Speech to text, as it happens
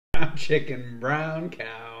Brown chicken, brown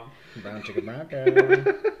cow. Brown chicken, brown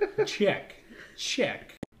cow. Check.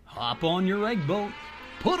 Hop on your egg boat,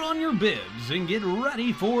 put on your bibs, and get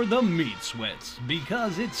ready for the meat sweats,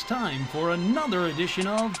 because it's time for another edition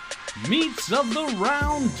of Meats of the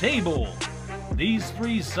Round Table. These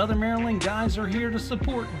three Southern Maryland guys are here to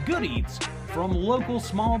support good eats from local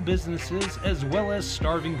small businesses as well as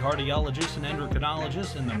starving cardiologists and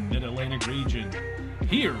endocrinologists in the Mid-Atlantic region.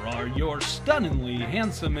 Here are your stunningly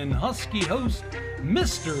handsome and husky hosts,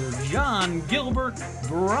 Mr. John Gilbert,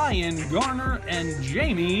 Brian Garner, and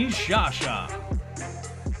Jamie Shasha.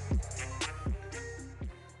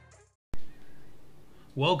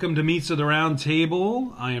 Welcome to Meats of the Round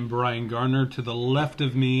Table. I am Brian Garner. To the left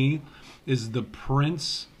of me is the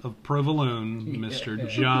Prince of Provolone, Mr.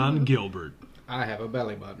 John Gilbert. I have a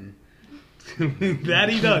belly button. That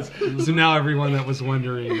he does. So now everyone that was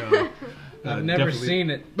wondering... I've never seen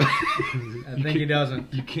it. I think he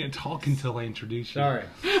doesn't. You can't talk until I introduce you. Sorry.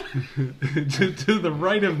 to the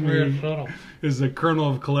right of me is the Colonel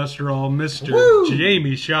of Cholesterol, Mr. Woo!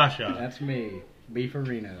 Jamie Shasha. That's me,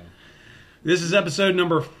 Beefarino. This is episode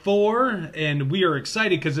number 4, and we are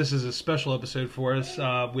excited because this is a special episode for us.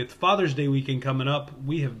 With Father's Day weekend coming up,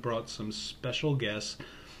 we have brought some special guests.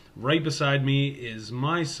 Right beside me is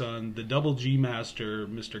my son, the Double G Master,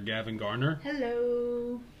 Mr. Gavin Garner.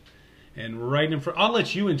 Hello. And right in front, I'll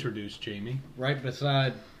let you introduce Jamie. Right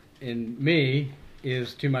beside me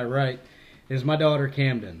is, to my right, is my daughter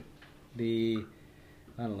Camden. I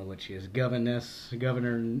don't know what she is, governess,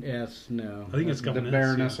 no. I think it's governess. The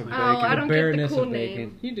Baroness of Bacon. Oh, I don't the Baroness get the cool of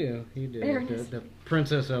Bacon. name. You do. Baroness. The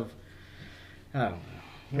Princess of, I don't know.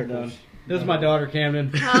 We're done. This is my daughter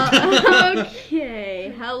Camden.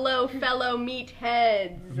 Okay. Hello, fellow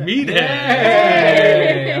meatheads. Meathead!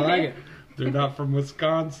 Hey, I like it. They're not from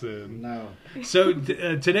Wisconsin. No. So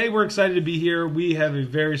today we're excited to be here. We have a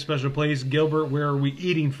very special place. Gilbert, where are we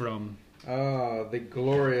eating from? The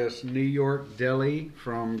glorious New York Deli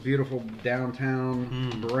from beautiful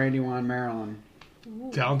downtown Brandywine, Maryland.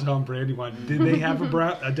 Downtown Brandywine. Did they have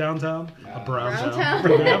a downtown? A brown Brown town? town?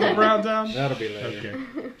 Do they have a brown town? That'll be later.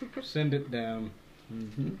 Okay. Send it down.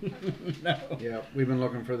 No. Yeah, we've been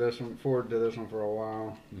looking for this one, forward to this one for a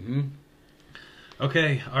while. Mm-hmm.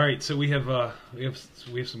 Okay. All right. So we have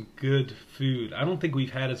some good food. I don't think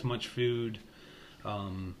we've had as much food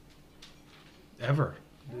ever.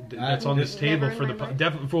 That's on this table for the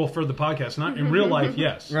for the podcast. Not in real life,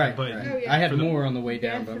 yes. Right. But right. Oh, yeah. I had For the- more on the way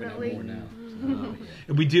down, but I'm Definitely. going to have more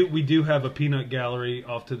now. we do have a peanut gallery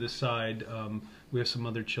off to the side. We have some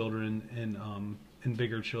other children and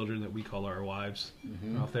bigger children that we call our wives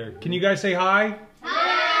out there. Can you guys say hi?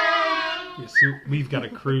 Hi! Yes, so we've got a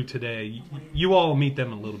crew today. You all meet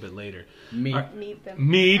them a little bit later. Me. All right. Meet them.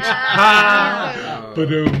 Meet. Ha!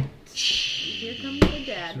 Ba-doom. Here comes the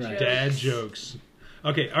dad Right. jokes. Dad jokes.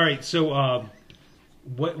 Okay, all right. So,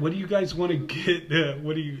 what do you guys want to get?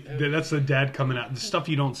 That's the dad coming out. The stuff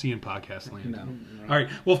you don't see in podcast land. No. All right.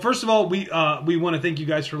 Well, first of all, we want to thank you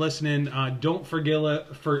guys for listening. Don't forget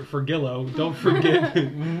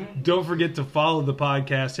don't forget to follow the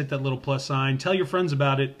podcast. Hit that little plus sign. Tell your friends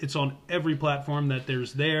about it. It's on every platform that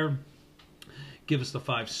there's there. Give us the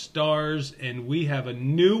 5 stars, and we have a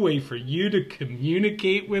new way for you to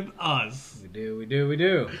communicate with us. We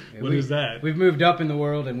do. What is that? We've moved up in the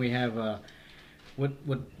world, and we have what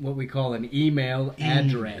we call an email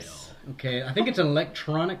address. Okay, I think it's an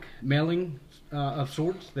electronic mailing of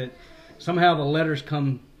sorts that somehow the letters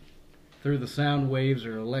come through the sound waves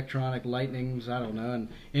or electronic lightnings, I don't know, and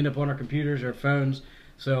end up on our computers or phones.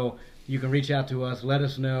 So you can reach out to us, let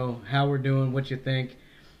us know how we're doing, what you think.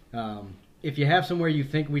 If you have somewhere you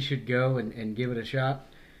think we should go and give it a shot,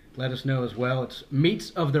 let us know as well. It's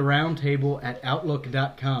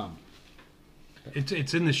meatsoftheroundtable@outlook.com.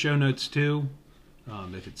 It's in the show notes too.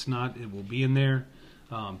 If it's not, it will be in there.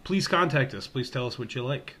 Please contact us. Please tell us what you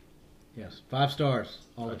like. Yes, 5 stars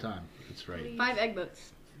all the time. That's right. 5 egg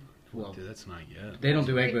boats. Well, Dude, that's not yet. they don't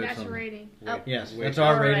do egg boats That's on a them. rating. Oh. Yes, Wait. that's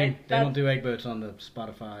our All rating. right. They don't do egg boats on the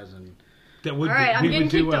Spotify's and. That would All right, I'm we getting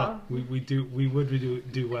would do kicked well. off. We would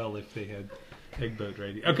do well if they had egg boat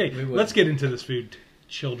rating. Okay, We would. let's get into this food,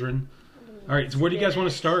 children. All right, so where do you guys want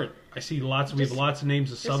to start? I see we have lots of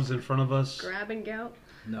names of subs in front of us. Grab and go.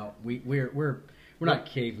 No, we're not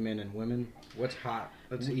cavemen and women. What's hot?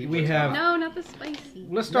 Let's eat. We what's have- hot. No, not the spicy.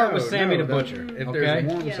 Let's start with Sammy the no, Butcher. If Okay. there's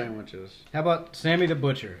warm Yeah. sandwiches. How about Sammy the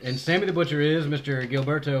Butcher? And Sammy the Butcher is Mr.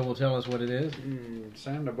 Gilberto will tell us what it is.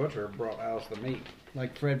 Sam the Butcher brought us the meat.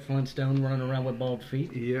 Like Fred Flintstone running around with bald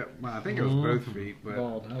feet. Yep, well, I think it was both feet, but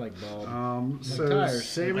Bald. I like bald. so tires.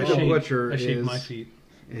 Sammy I the shaved- Butcher I shaved is my feet.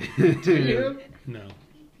 Do you? No.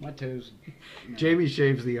 My toes. Jamie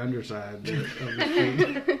shaves the underside of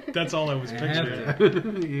the feet. That's all I was I have picturing.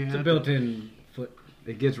 to. It's a Yeah. built-in foot.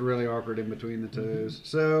 It gets really awkward in between the toes.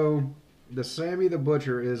 So, the Sammy the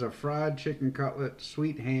Butcher is a fried chicken cutlet,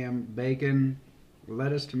 sweet ham, bacon,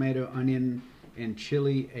 lettuce, tomato, onion, and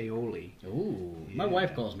chili aioli. Ooh. My Yeah.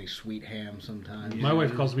 wife calls me sweet ham sometimes. My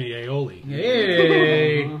wife calls me aioli.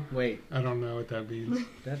 Hey! Wait, I don't know what that means.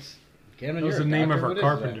 that's... Cameron, That was you're the a name doctor. of our What is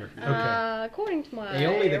carpenter. that? Okay. According to my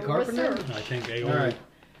Aioli the carpenter? research. I think aioli. All right.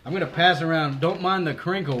 I'm going to pass around. Don't mind the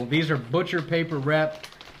crinkle. These are butcher paper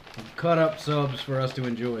wrapped, cut up subs for us to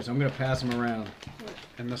enjoy. So I'm going to pass them around.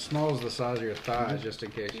 And the small is the size of your thighs, just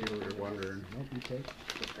in case you were wondering. Okay.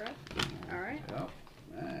 All right. Oh,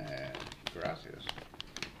 gracias.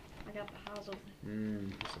 I got the hazel.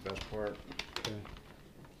 That's the best part.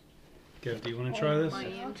 Kev, do you want to try this? I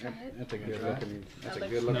am trying it. That's a Try good it. looking. That's That a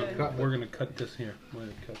good looks looking good. cut. We're going to cut this here. We're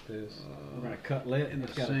going to cut this. We're going to cutlet, and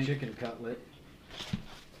it's got a Sink. chicken cutlet.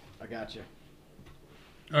 I got you.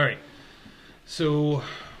 All right. So,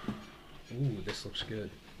 ooh, this looks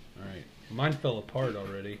good. All right. Mine fell apart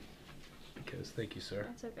already. Because, thank you, sir.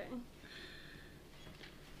 That's okay.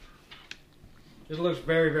 This looks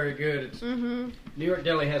very, very good. It's Mm-hmm. New York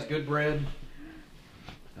Deli has good bread.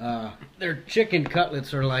 Their chicken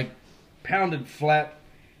cutlets are like pounded flat,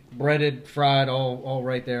 breaded, fried, all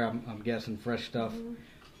right there. I'm guessing fresh stuff.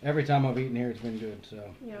 Every time I've eaten here, it's been good. So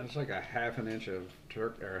Yep. It's like a half an inch of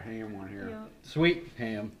or ham on here. Yep. Sweet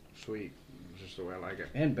ham, sweet. It's just the way I like it.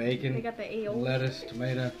 and They bacon, got the aioli. lettuce,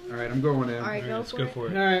 tomato. All right, I'm going in. All right, All right, go let's for go it. for All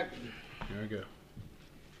it. right. There we go.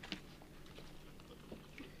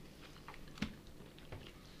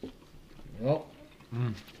 Well,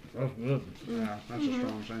 Mm. that's good. Yeah, that's a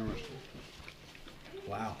strong sandwich.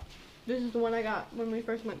 Wow. This is the one I got when we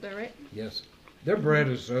first went there, right? Yes, their bread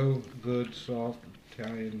is so good, soft,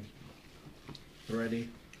 Italian, bready.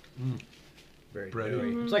 Very Bready.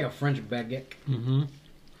 doughy. It's like a French baguette, Mm-hmm.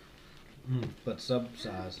 but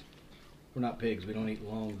sub-size. We're not pigs. We don't eat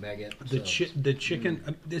long baguette. The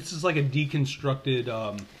chicken, this is like a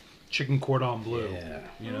deconstructed chicken cordon bleu. Yeah.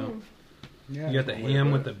 You know? Yeah, You got the that's one way to ham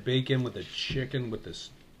put with it. the bacon, with the chicken, with this.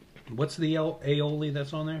 What's the aioli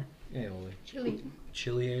that's on there? Aioli. Chili.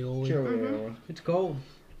 Chili aioli? Chili Mhm. aioli. It's cold.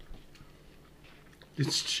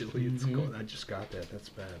 It's chili. It's Mhm. cold. I just got that. That's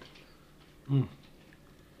bad.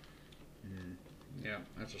 Yeah,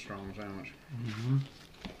 that's a strong sandwich.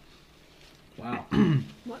 Wow.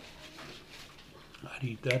 What? I'd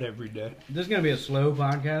eat that every day. This is going to be a slow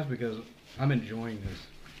podcast because I'm enjoying this.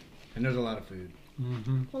 And there's a lot of food.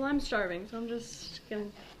 Mm-hmm. Well, I'm starving, so I'm just gonna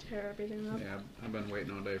tear everything up. Yeah, I've been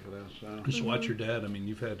waiting all day for this. So. Just watch your dad. I mean,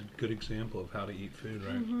 you've had a good example of how to eat food,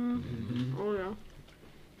 right? Oh yeah.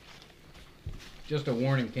 Just a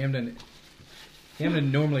warning, Camden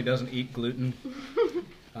normally doesn't eat gluten.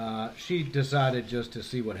 She decided just to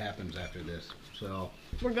see what happens after this. So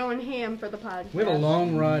We're going ham for the podcast. we have a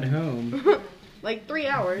long ride home. like 3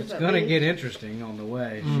 hours. It's at going to least. get interesting on the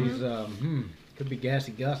way. She's, could be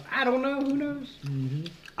Gassy Gus. I don't know. Who knows?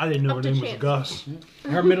 I didn't know Up her to name was chance. Gus.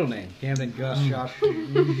 Her middle name, Camden Gus Josh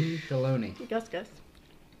Shaloni. Gus Gus.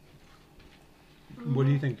 What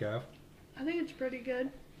do you think, Gav? I think it's pretty good.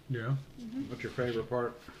 Yeah. What's your favorite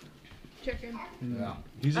part? Chicken. Yeah.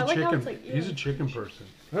 He's I a like how chicken. it's like, He's yeah. a chicken person.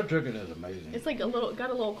 Her chicken is amazing. It's like got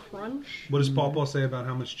a little crunch. What does Pawpaw say about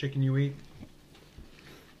how much chicken you eat?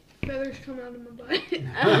 Feathers come out of my butt.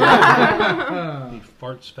 He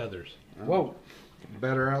farts feathers. Whoa,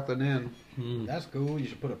 Better out than in. that's cool. You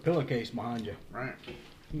should put a pillowcase behind you. Right.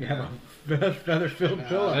 You have a feather-filled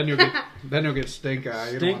pillow. Then you'll get stink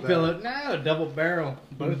eye. You don't Stink want pillow. that. No, double barrel.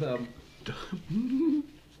 Both of them.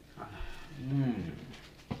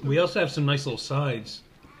 We also have some nice little sides.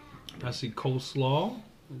 I see coleslaw.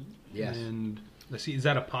 Yes. And I see, is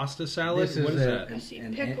that a pasta salad? This is, What is that? I see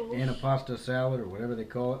an pickles. antipasta salad or whatever they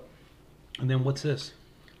call it. And then what's this?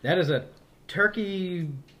 That is a turkey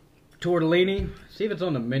tortellini. See if it's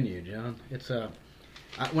on the menu, John. It's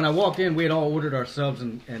when I walked in, we had all ordered our subs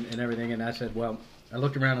and everything, and I said, well, I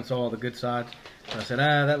looked around and saw all the good sides. And I said,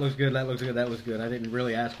 that looks good, that looks good, that looks good. I didn't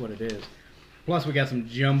really ask what it is. Plus, we got some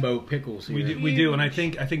jumbo pickles here. We do, and I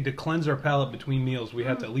think to cleanse our palate between meals, we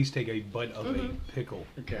have to at least take a bite of a pickle.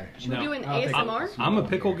 Okay. Should we Now, do an I'll take ASMR? I'm a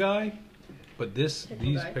pickle guy, but these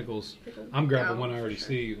guy. pickles, Pickle I'm grabbing guy. one I already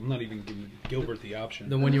see. I'm not even giving Gilbert the option.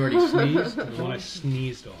 The one you already sneezed? The one I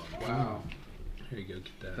sneezed on. Wow. Here you go,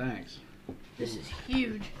 get that. Thanks. This is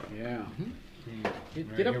huge. Yeah.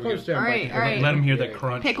 Get up here we close go. there. All and right, bite all right. Let him hear that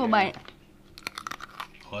crunch. Pickle bite.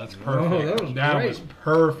 Oh, that's Oh, perfect. that was was great.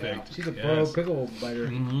 perfect. She's a pro Yes. pickle biter.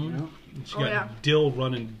 Mhm. Yeah. She Oh, got yeah. dill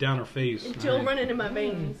running down her face. It's still running in my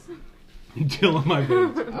veins. Deal on my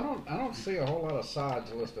boots. I don't see a whole lot of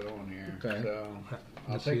sides listed on here. Okay. So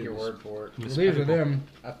I'll Let's take see your this. word for it. Miss These are Pickle. them.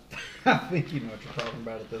 I think you know what you're talking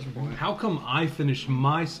about at this point. How come I finished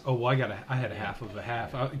my? Oh, well, I had a half of a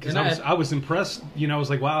half because And I was impressed. You know, I was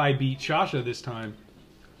like, wow, I beat Shasha this time.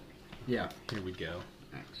 Yeah, Here we go.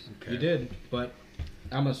 Thanks. Okay. you did. But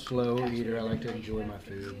I'm a slow eater. I like to enjoy my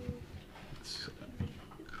food.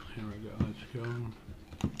 Here we go. Let's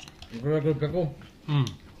go. Very good pickle.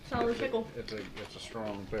 Solid pickle. It's a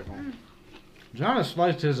strong pickle. John has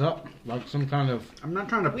sliced his up like some kind of. I'm not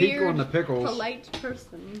trying to peek Weird, on the pickles. polite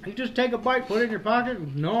person. You just take a bite, put it in your pocket,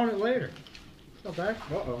 and gnaw on it later. It's not bad.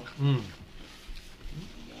 Uh-oh.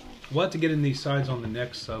 We'll have to get in these sides on the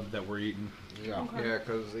next sub that we're eating. Yeah,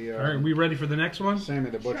 because the All right, we ready for the next one?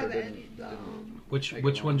 Sammy the Butcher didn't. Which Take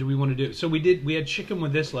which it one on. do we want to do? So we had chicken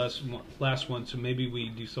with this last one. So maybe we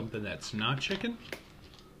do something that's not chicken.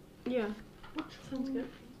 Yeah. Sounds good.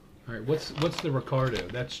 All right, what's the Ricardo?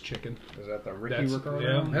 That's chicken. Is that the Ricky That's-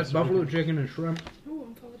 Ricardo? yeah. That's buffalo chicken and shrimp. Ooh,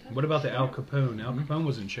 I'm full of time. What about the Al Capone? Al Capone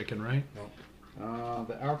wasn't chicken, right?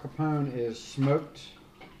 The Al Capone is smoked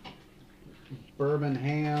bourbon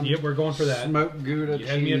ham. Yep, we're going for that. Smoked Gouda You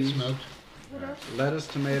had me at cheese, smoked. What else? lettuce,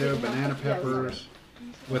 tomato, banana peppers,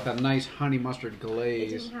 with a nice honey mustard It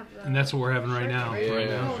glaze. didn't have the... And that's what we're having right now. Yeah. Right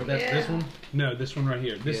now. So that's this one. No, this one right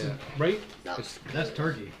here. This Yeah. is right. That's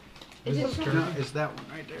turkey. Is it turkey? No, it's that one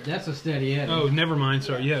right there. That's a steady Eddie. Oh, never mind.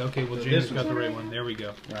 Sorry. Yeah. Okay. Well, So James this got the one. right one. There we go.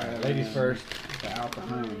 All right, ladies first. The Al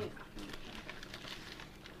Capone.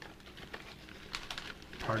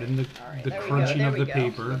 Pardon the there we go, crunching there of we the go.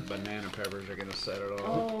 paper. Banana peppers are gonna set it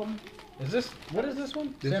off. Is this what is this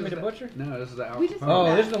one? This Sammy is the Butcher? No, this is the Al We just-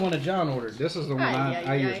 Capone. Oh, this is the one that John ordered. This is the one Ay, I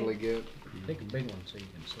ay, ay. usually get. Take a big one so you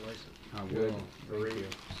can slice it. I Good. will. Thank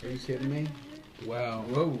you. Are you kidding me? Wow.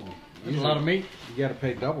 Whoa, that's a lot of meat. You got to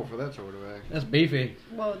pay double for that sort of egg. That's beefy.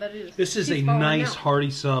 Whoa, that is... This is she's a falling nice out. hearty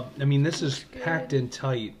sub. I mean, this is good. packed in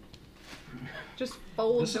tight. Just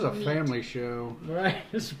folds This is a of meat. family show. Right,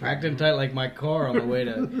 this is packed in tight like my car on the way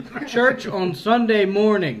to church on Sunday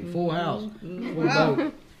morning. Full house, full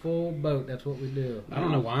boat, full boat. That's what we do. I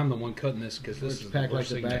don't know why I'm the one cutting this because this It's is the packed like worst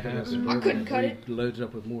the thing to back of have. a Suburban. couldn't cut It loads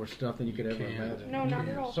up with more stuff than you could ever can't. imagine. No, not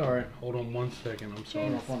at all. Sorry. Hold on one second. I'm sorry.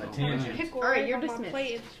 James, on a oh, tangent. pickle All right, right you're on my dismissed.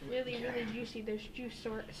 plate. It's really, really juicy. There's juice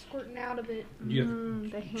squirting out of it. You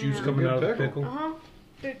have The ham. juice coming out of the Good pickle.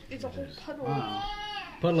 It's a whole puddle. Wow.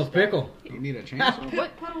 Puddle of pickle. You need a chance.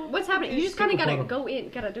 What's happening? You just kind of gotta Pickle go in,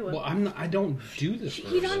 gotta do it. Well, I'm not, I don't do this. He for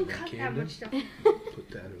a don't living, cut that Camden. much stuff.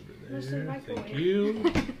 Put that over This is there. microwave. Thank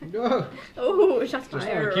you. Uh Oh, shots I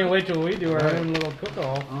fired. can't wait till we do our own little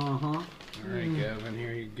cook-off. huh. All right, Gavin.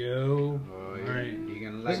 Here you go. Oh, All right. You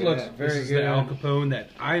gonna like This looks that? very This is good. the Al Capone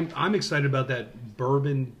that I'm excited about that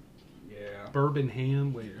bourbon Yeah.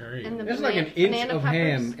 ham. Wait, all right. And the It's like an banana inch of peppers.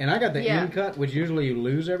 ham, and I got the Yeah. end cut, which usually you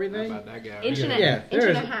lose How everything. about that guy? Inch and a- Yeah, inch there's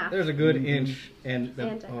and a half. there's a good inch, and the,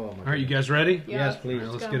 And a- oh my. All right, you guys ready? Yeah. Yes, please. All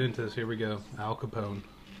right, let's go. get into this. Here we go. Al Capone.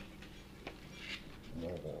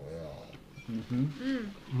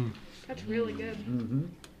 That's really good.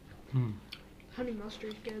 Mm-hmm. Honey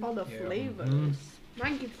mustard's good. All the Yeah. flavors.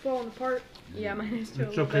 Mine keeps falling apart. Yeah, mine is too. a It's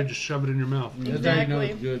little okay. bit. Just shove it in your mouth. That's how you know Exactly.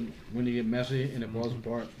 it's good when you get messy and it falls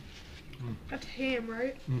apart. That's ham,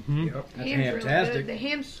 right? Mm-hmm. Yep. That's Ham's really fantastic. good. The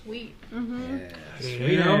ham's sweet.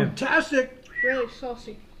 Sweet ham. Fantastic. Really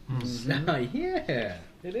saucy. Yeah,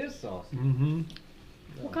 it is saucy. Mm-hmm.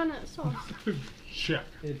 What kind of sauce? Check.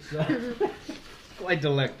 It's quite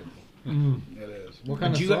delectable. Mm. It is. What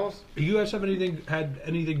kind of Do you, sauce? do you guys have had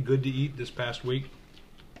anything good to eat this past week?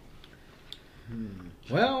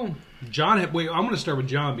 Well, John had. Wait, I'm going to start with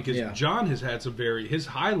John because Yeah. John has had some very. His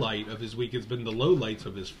highlight of his week has been the lowlights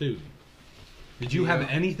of his food. Did you have Yeah.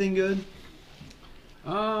 anything good?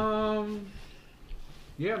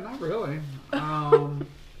 Yeah, not really. I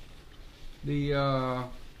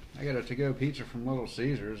got a to-go pizza from Little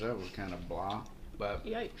Caesars. That was kind of blah, but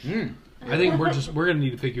Yikes. I think we're going to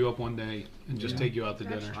need to pick you up one day and just take you out to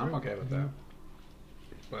dinner. I'm okay with that.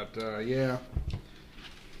 But yeah,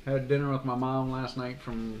 had dinner with my mom last night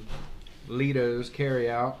from Lito's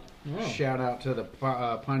Carryout. Oh. Shout out to the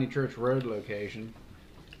Piney Church Road location.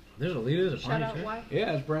 there's a leader. There's a Shout party out, too. why?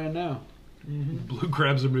 Yeah, it's brand new. Blue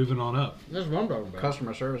crabs are moving on up. That's what I'm talking about.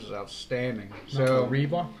 Customer service is outstanding. So So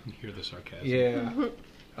Reba. You hear the sarcasm. yeah.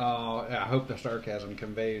 I hope the sarcasm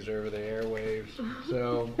conveys over the airwaves.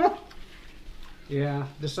 So, yeah,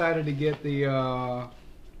 decided to get the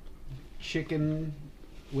chicken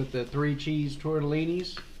with the 3 cheese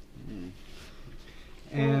tortellinis.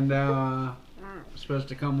 And supposed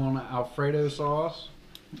to come on Alfredo sauce.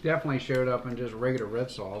 Definitely showed up in just regular red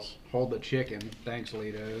sauce. Hold the chicken. Thanks,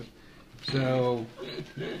 Litos. So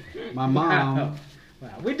my mom, Wow,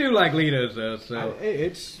 we do like Litos though. So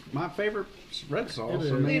it's my favorite red sauce.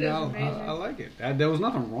 I mean, Lito's amazing. I like it. There was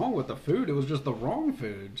nothing wrong with the food. It was just the wrong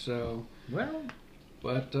food. So, well,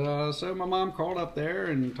 but so my mom called up there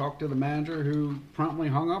and talked to the manager, who promptly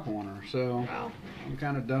hung up on her. So Wow. I'm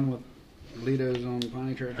kind of done with Litos on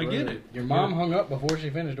Piney Church I Road. get it. your mom hung up before she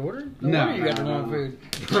finished ordering. No, wonder you got the no, wrong no.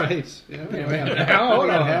 food. Right. Yeah, Hold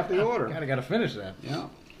I got on. half the order. Gotta finish that. Yeah.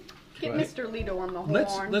 Get But- Mr. Lito on the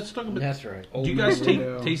horn. Let's talk about. That's right. Do you guys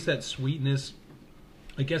Lito. taste that sweetness?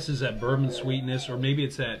 I guess is that bourbon sweetness, or maybe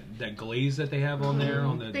it's that glaze that they have on there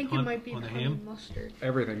on the I think it might be on the honey ham. mustard.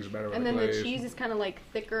 Everything's better with And then glaze. the cheese is kind of like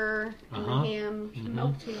thicker, and Uh-huh. the ham.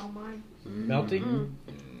 Melty on mine. Melty. Mm.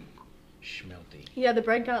 Schmelty. Yeah, the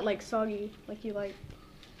bread got like soggy, like you like.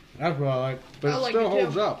 That's what I like. But I it like still it, too.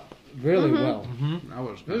 holds up. Really well. Mm-hmm. I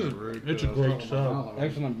was This is- rude. it's a great stuff.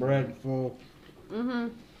 Excellent bread. Full. Mm-hmm.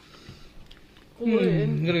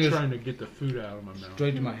 I'm gonna go Trying to get the food out of my mouth.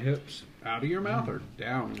 straight to my hips. Out of your mouth or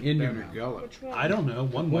down In your down your mouth. gullet. Which one? I don't know.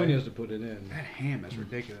 One Point way. is to put it in. That ham is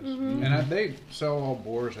ridiculous. Mm-hmm. And they sell all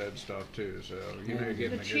boar's head stuff too, so you know you're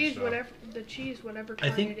getting The the cheese, good stuff. whatever I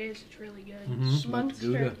kind think- it is, it's really good. Mhm. Monster.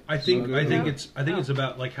 Gouda. I think So I think good. it's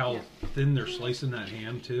about like how thin they're slicing that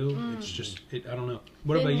ham too. It's just I don't know.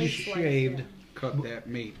 What about Thinly you? sliced, Shaved. yeah. Cut that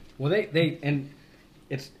meat. Well, they and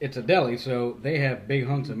it's a deli, so they have big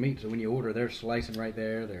hunks of meat. So when you order, they're slicing right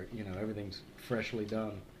there. They're everything's freshly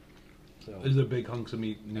done. So There's a big hunks of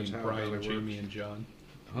meat That's named how it Brian, really Jamie, works. and John.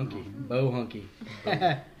 hunky, bow hunky.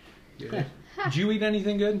 Yeah. Did you eat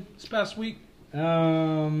anything good this past week?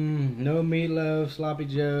 No meatloaf, sloppy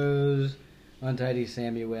joes, untidy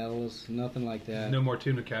Samuels, nothing like that. No more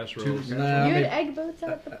tuna casseroles. Tuna No, You I had made- egg boats out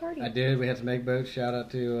at the party. I did. We had some egg boats. Shout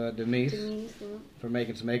out to Denise Denise, yeah. for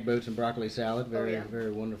making some egg boats and broccoli salad. Very, yeah.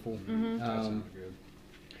 very wonderful. Mhm. That sounds good.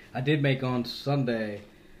 I did make on Sunday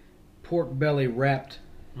pork belly wrapped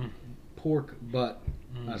Mm. pork butt.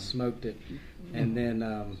 I smoked it, and then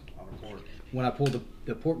when I pulled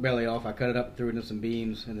the pork belly off, I cut it up and threw it in some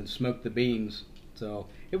beans, and then smoked the beans. So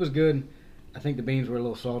it was good. I think the beans were a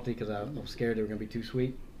little salty because I was scared they were going to be too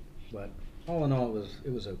sweet, but all in all,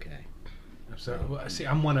 it was okay. So well, see,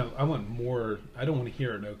 I want more. I don't want to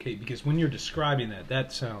hear it. Okay, because when you're describing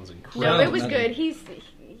that sounds No, incredible. it was nothing. good. He's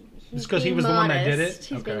It's 'cause he being was the one that did modest. it?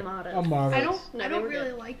 He's Okay. being modest. I'm modest. I don't. No, I they don't were really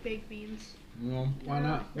good. like baked beans. Why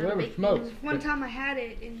not? Whatever baked smoked. beans. One time I had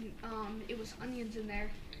it and it was onions in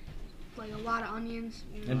there, like a lot of onions.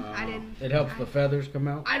 And I didn't. It helps the feathers come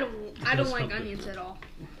out. I don't does like help it. onions at all.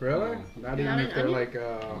 Really? Not even Not if an they're onion? like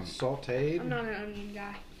sauteed. I'm not an onion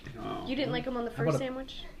guy. Oh. You didn't like them on the about first a-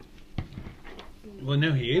 sandwich? Well,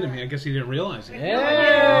 no, he ate him. I guess he didn't realize it.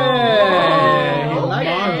 Yeah. Oh, Okay.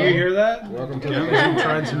 Mom, do you hear that? Welcome to Yeah, the we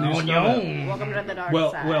tried some new stuff. Welcome to the dark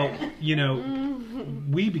Well, side. well, you know,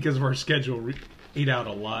 we because of our schedule ate out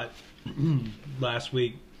a lot last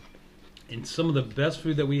week, and some of the best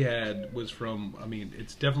food that we had was from. I mean,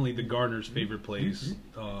 it's definitely the Gardener's favorite place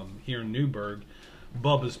here in Newburgh,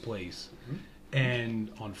 Bubba's place. And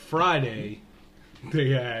on Friday, they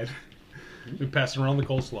had. We passed around the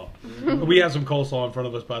coleslaw. We have some coleslaw in front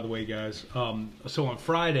of us, by the way, guys. So on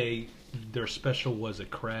Friday, their special was a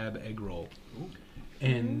crab egg roll.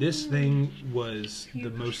 And this thing was the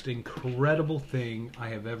most incredible thing I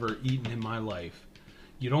have ever eaten in my life.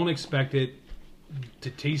 You don't expect it to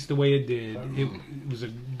taste the way it did. It was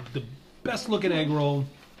the best looking egg roll.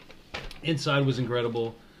 Inside was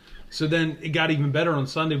incredible. So then it got even better on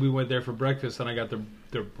Sunday. We went there for breakfast, and I got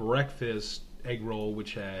their breakfast egg roll,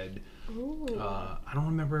 which had I don't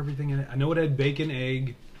remember everything in it. I know it had bacon,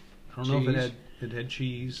 egg. I don't know if it had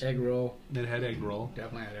cheese. Egg roll. It had egg roll.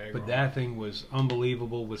 Definitely had egg But roll. that thing was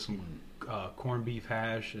unbelievable with some corned beef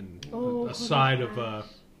hash and Oh, a side of a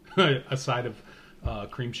side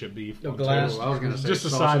of cream chip beef. A on glass. top. I was going to say Just a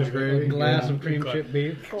sausage side of gravy. A glass of cream Okay. chip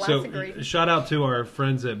beef. Glass So of gravy. shout out to our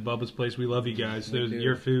friends at Bubba's Place. We love you guys. We do.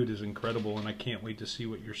 Your food is incredible, and I can't wait to see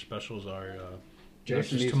what your specials are. Not Jason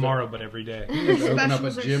just needs tomorrow, but every day. to open up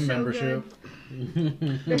a Specials are gym so membership.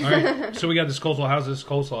 All right. So we got this coleslaw. How's this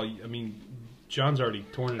coleslaw? I mean, John's already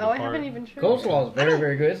torn it Oh, I apart. haven't even tried. Coleslaw is very,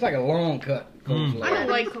 very good. It's like a long cut coleslaw. I don't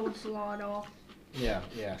like coleslaw at all. Yeah,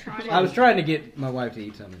 yeah. Tried I it. was trying to get my wife to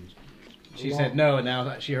eat something. She said no, and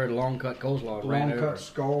now she heard long cut coleslaw. Ran Long over. cut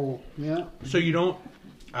skull. Yeah. So you don't?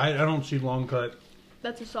 I don't see long cut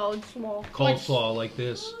That's a solid small. coleslaw like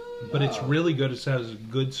this, but it's really good. It has a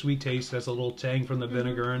good sweet taste. It has a little tang from the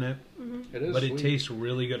vinegar in it, It is but it sweet. tastes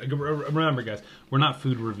really good. Remember, guys, we're not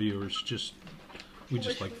food reviewers. Just We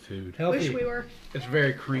just like food. Healthy. Wish we were. It's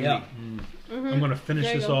very creamy. Yeah. I'm gonna finish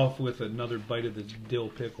There you this go. off with another bite of this dill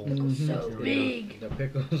pickle. So big. The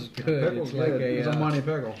pickle's good. Pickle's It's like good. It's a money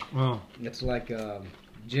pickle. Oh, it's like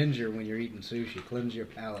ginger when you're eating sushi. Cleanse your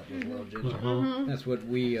palate with a little ginger. uh-huh. That's what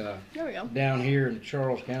we There we go. down here in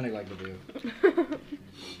Charles County like to do.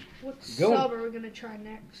 What Go. sub are we gonna try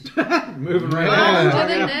next? Moving right Yeah. on.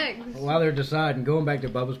 To the next. While they're deciding, going back to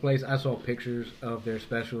Bubba's place, I saw pictures of their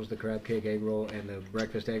specials, the crab cake egg roll and the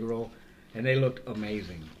breakfast egg roll, and they looked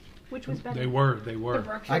amazing. Which was better? They were. The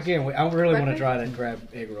breakfast. I can't wait. I really want to Breakfast? try that crab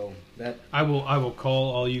egg roll. That I will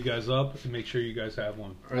call all you guys up and make sure you guys have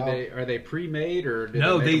one. Are they pre-made or did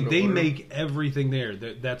No, they make them to they order? make everything there.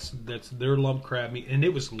 That's their lump crab meat, and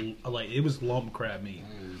it was lump crab meat.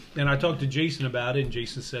 And I talked to Jason about it, and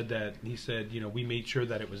Jason said that he said we made sure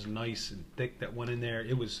that it was nice and thick that went in there.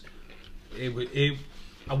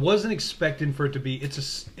 I wasn't expecting for it to be.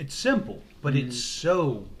 It's simple, but it's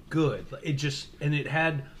so good. It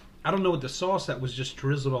had. I don't know what the sauce that was just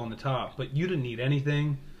drizzled on the top, but you didn't need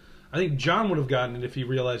anything. I think John would have gotten it if he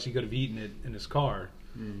realized he could have eaten it in his car.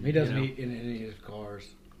 he doesn't You know. eat in any of his cars.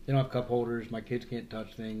 They don't have cup holders. My kids can't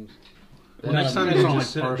touch things. Well, next time You it's could only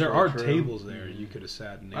just sit- partially there are true. tables there. You could have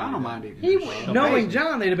sat and I don't ate it. mind eating. He, it. knowing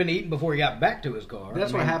John, they'd have been eating before he got back to his car.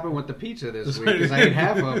 That's I what mean, happened with the pizza this week because I ate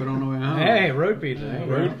half of it on the way home. Hey, road pizza. Hey,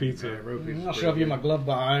 Road pizza. Road pizza. I'll shove you my glove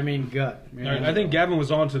box. I mean gut. All right, I think Gavin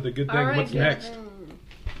was on to the good thing. All right, What's yeah. next?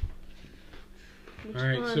 Which All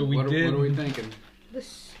right, one? so we What did. are we thinking? The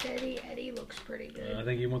Steady Eddie looks pretty good. I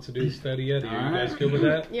think he wants to do the Steady Eddie. Are you All right. guys good with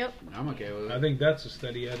that? Yep. I'm okay with it. I think that's a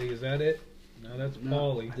Steady Eddie. Is that it? No, that's No.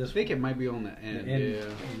 Paulie. I think it might be on the end. The end.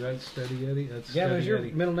 Yeah. Is that Steady Eddie? That's Gavin, is Steady your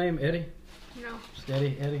Eddie. middle name Eddie? No,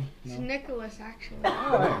 Steady Eddie? it's No. Nicholas actually.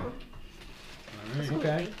 Oh, All right.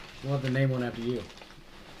 okay. We'll have to name one after you.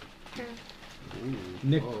 Yeah.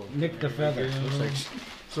 Nick, Whoa. Nick the Feather. Looks like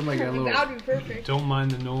somebody got a little. That would be perfect. Don't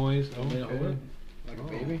mind the noise. Yeah, Okay. Like a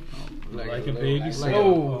baby? Like a baby.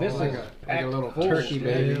 Oh, this like is like a little full turkey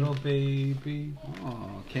baby. Little baby.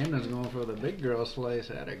 Oh, Camden's going for the big girl slice.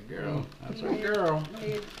 At a girl. That's our girl.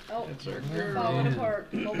 Oh, That's our falling girl. apart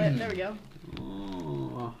a little bit. There we go.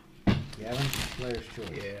 Oh, Gavin, player's choice.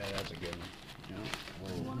 yeah, that's a good one.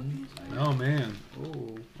 Oh man.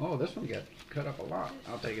 Oh, this one got cut up a lot.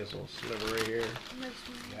 I'll take this little sliver right here.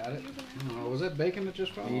 Got it. Oh, was that bacon that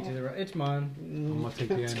just fell E off? to the right. It's mine. I'm gonna take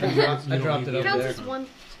the end. I dropped it over Counts there. as one.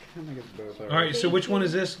 I think it's both. All right. So which one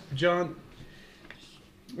is this, John?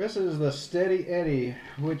 This is the Steady Eddie,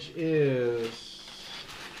 which is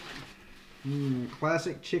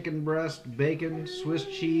classic chicken breast, bacon, Swiss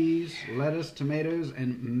cheese, lettuce, tomatoes,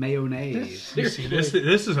 and mayonnaise. You see, this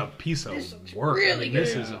is a piece of work. really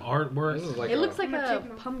This good. is artwork. This is like It looks like I'm gonna a take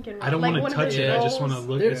one. pumpkin. I don't like want one to of touch those it. I just want to rolls.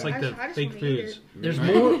 look. There- It's like the I just fake wanna eat foods. There's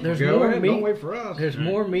more. There's Go more ahead, don't meat. wait for us. There's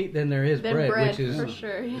more meat than there is Then bread, bread, which is for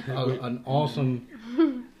sure. an awesome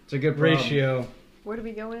It's a good problem. ratio. Where do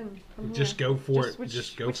we go in? From Just here? go for Just it. which-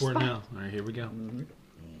 Just go which for it spot? now. All right, here we go.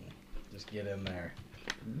 Just get in there.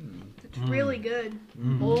 It's really good.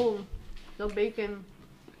 Oh, no bacon.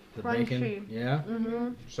 The Crunchy. bacon. Yeah. Mm-hmm.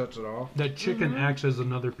 Sets it off. That chicken acts as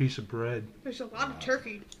another piece of bread. There's a lot of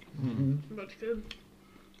turkey. But it's good.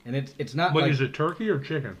 And it's not But like is it turkey or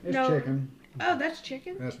chicken? It's No. chicken. Oh, that's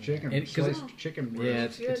chicken. That's chicken. It- 'cause Sliced chicken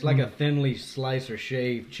breast. yeah, it's like a thinly sliced or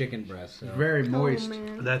shaved chicken breast. So. Very moist. Oh,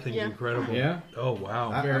 man. That thing's Yeah. incredible. Yeah? Oh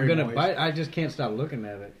wow. I'm Very gonna moist. bite. I just can't stop looking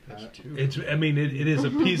at it. It's. I mean, it is a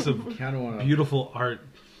piece of Kind of want to beautiful art.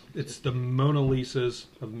 It's the Mona Lisa's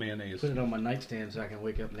of mayonnaise. put it on my nightstand so I can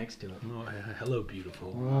wake up next to it. Oh, hello, beautiful.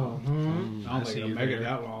 I don't I think see it'll you make it there.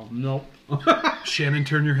 that long. Nope. Shannon,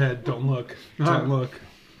 turn your head. Don't look. Don't look.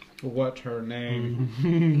 What's her name?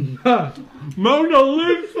 Mona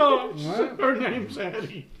Lisa. What? Her name's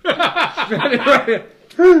Eddie.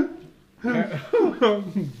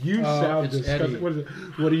 You sound it's disgusting. Eddie. What, is it?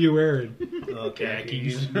 What are you wearing? Khakis.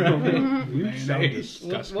 You sound What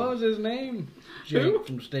disgusting. was his name? Jake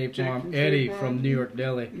from State Farm. from Eddie State Farm. from New York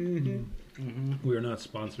Deli. We are not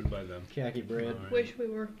sponsored by them. Khaki bread. Wish we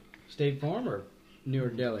were. State Farm or New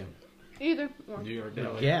York Deli? Either. Or. New York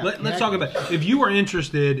Deli. Yeah. Let's talk about if you are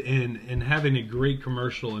interested in having a great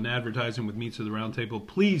commercial and advertising with Meats of the Round Table,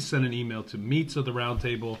 please send an email to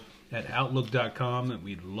meatsoftheroundtable@outlook.com, and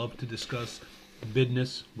we'd love to discuss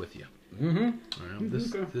business with you. Mm-hmm.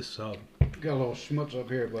 This sub. Got a little schmutz up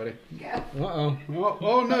here, buddy. Uh-oh.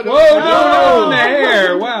 Oh no! Oh, in the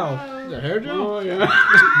hair! Wow. The hair gel? Oh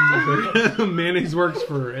yeah. Mayonnaise works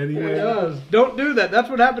for It anywhere. does. Don't do that. That's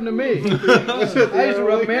what happened to me. I used to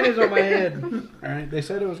rub mayonnaise on my head. All right, they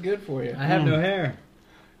said it was good for you. I have no hair.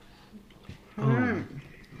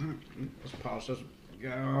 Let's polish this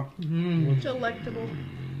go. Delectable.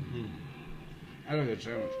 I love that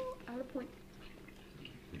sandwich. Out of point.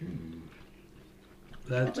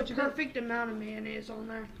 That's It's a perfect amount of mayonnaise on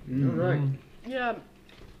there. Mm. All right. Yeah,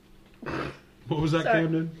 what was that, Sorry.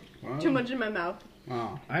 Camden? Wow. too much in my mouth.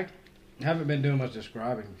 Wow. I haven't been doing much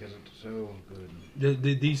describing because it's so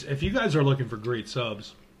good. These, if you guys are looking for great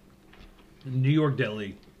subs, New York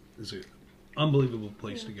Deli is an unbelievable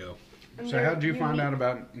place to go. And So they're how did you find unique. out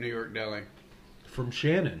about New York Deli? From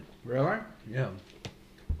Shannon. Really? Yeah.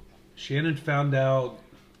 Shannon found out.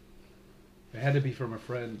 It had to be from a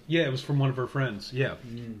friend. Yeah, it was from one of her friends. Yeah.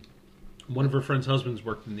 One of her friend's husbands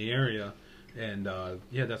worked in the area. And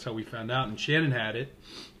yeah, that's how we found out. And Shannon had it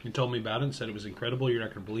and told me about it and said it was incredible. You're not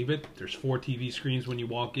going to believe it. There's 4 TV screens when you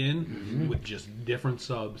walk in with just different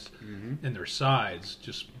subs. And their sides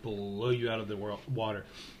just blow you out of the water.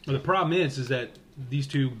 Well, the problem is that these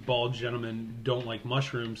 2 bald gentlemen don't like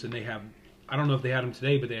mushrooms. And they have, I don't know if they had them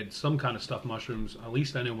today, but they had some kind of stuffed mushrooms. At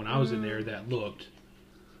least I know when I was in there that looked.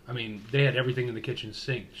 I mean, they had everything in the kitchen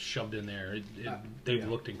sink shoved in there. They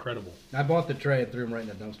looked incredible. I bought the tray and threw them right in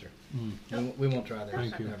the dumpster. We won't try that.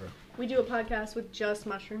 Thank you. Never. We do a podcast with just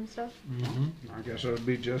mushroom stuff. I guess it would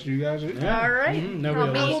be just you guys. All right.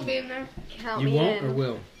 Nobody I will won't listen. be in there. Count You me won't in. or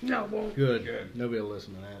will? No, won't. Good. Good. Nobody will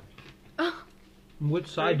listen to that. What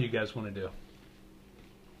side do you guys want to do?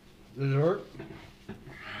 Dessert?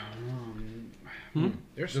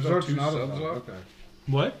 There's Dessert's still 2 not a subs sub. left. Okay.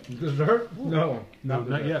 What? Dessert? No. No,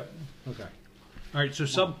 not yet. Okay. All right, so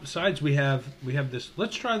sides we have this.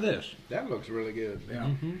 Let's try this. That looks really good. Yeah. All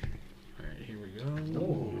right, here we go.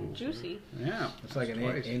 Oh. Juicy. Yeah. It's like an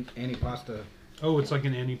Twice. antipasta. Oh, it's like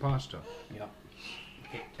an antipasta. Yeah.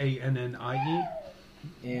 ANNIE.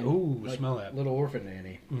 And Ooh, smell that. Little orphan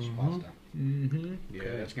Annie pasta.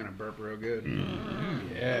 Yeah, that's gonna burp real good.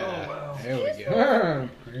 Yeah. Oh, wow. There we go.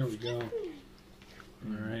 There we go.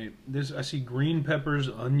 All right, I see green peppers,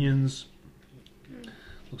 onions.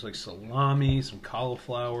 Looks like salami, some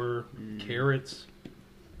cauliflower, carrots.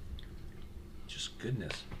 Just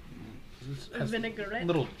goodness. This A has vinaigrette.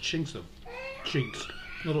 little chunks of is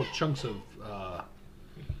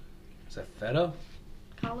that feta?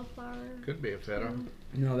 Cauliflower. Could be a feta.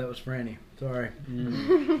 No, that was Franny. Sorry.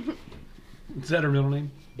 Is that her middle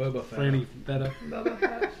name? Boba Fetta. Franny Feta.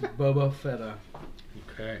 Boba Fetta.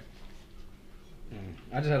 Okay.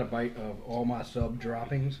 I just had a bite of all my sub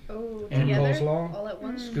droppings Oh, and together? coleslaw All at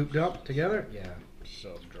once? scooped up together. Yeah,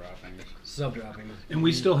 Sub droppings. sub droppings. And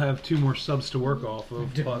we still have 2 more subs to work off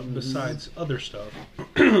of, but besides other stuff.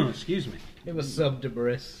 Excuse me. It was sub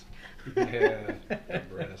debris. Yeah. The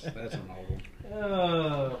breast. That's an old one.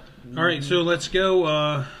 Oh. All right, so let's go.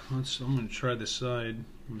 I'm going to try this side.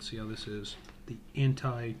 Let's see how this is. The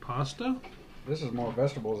anti-pasta. This is more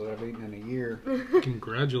vegetables than I've eaten in a year.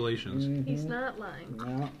 Congratulations. He's not lying.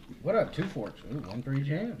 No. What up? 2 forks. Ooh, 1 for each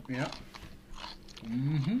hand. Yeah.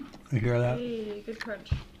 You hear that? Hey, good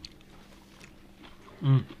crunch.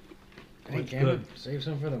 Mm, Hey, That's Cameron, good. save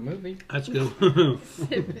some for the movie. that's good.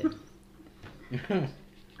 Sip it.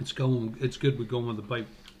 It's going. It's good. We go with the bite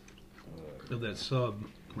of that sub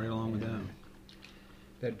right along with that.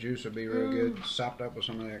 That juice would be real good, sopped up with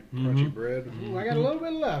some of that crunchy bread. Ooh, I got a little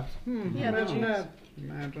bit left. Yeah, Imagine the that.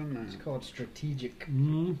 Imagine It's that. called strategic.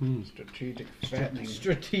 Mm-hmm. Strategic fattening.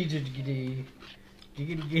 Strategic. Giggity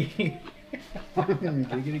giggity.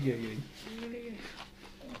 Giggity giggity.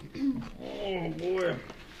 Oh boy.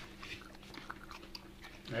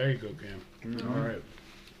 There you go, Cam. All right.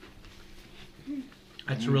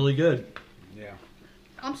 That's really good. Yeah.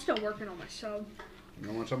 I'm still working on my sub.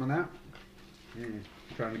 You want some of that?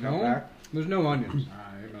 Trying to come No, back? there's no onions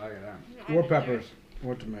Ah, you like that. or peppers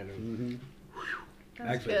or tomatoes.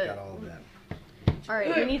 That's Actually, good. it's got all of that. All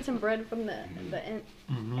right, we need some bread from the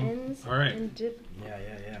ends All right. and dip.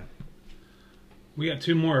 Yeah. We got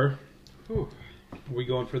 2 more. Whew. Are we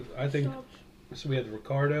going for? I think so. We have the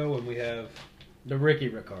Ricardo and we have The Ricky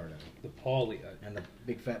Ricardo the Paulie. and the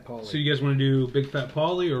Big Fat Paulie. So you guys want to do Big Fat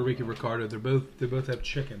Paulie or Ricky Ricardo? They both have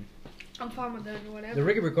chicken. I'm fine with those or whatever. The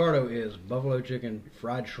Ricky Ricardo is buffalo chicken,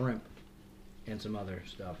 fried shrimp, and some other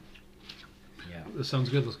stuff. Yeah. That sounds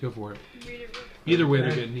good. Let's go for it. Read it. Either way,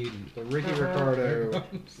 they're getting eaten. The Ricky Ricardo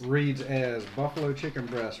reads as buffalo chicken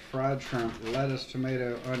breast, fried shrimp, lettuce,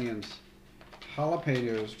 tomato, onions,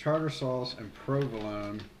 jalapenos, tartar sauce, and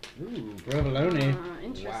provolone. Ooh, provolone.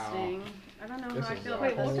 Interesting. I don't know This how I is feel a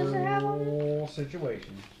about this. Does it have them? whole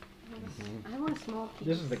situation. I want a small piece.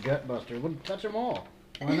 This is the gut buster. Wouldn't touch them all.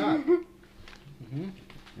 Why not?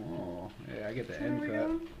 Oh, yeah, I get the Where are end we cut.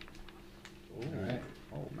 going? All right.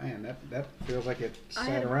 Oh man, that feels like it I sat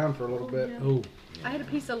had- around for a little bit. yeah. Oh, I had a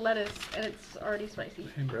piece of lettuce and it's already spicy.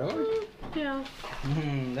 Really? Yeah.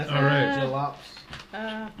 That's All right. Jalops.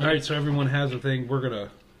 all right. So everyone has a thing.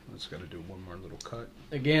 Let's got to do one more little cut.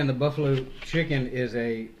 Again, the buffalo chicken is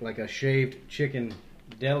like a shaved chicken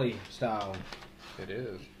deli style. It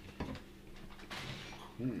is.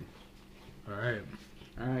 All right,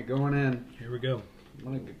 All right, going in. here we go.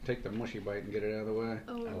 I'm gonna take the mushy bite and get it out of the way.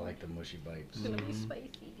 Oh, I like the mushy bites. it's gonna be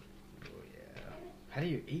spicy. Oh yeah. How do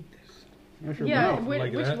you eat this? What's your Yeah, mouth?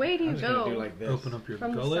 Like which that? way do I'm you just gonna do go? like this. Open up your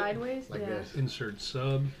From the gullet, sideways? like yeah. this. insert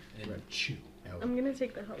sub, and chew. I'm gonna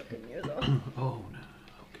take the jalapenos off. Oh no.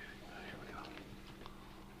 Okay, here we go.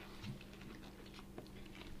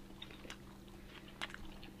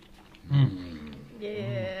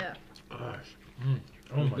 Yeah. Gosh.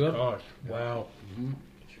 Oh my Good. gosh. Wow.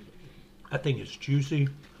 That thing is juicy.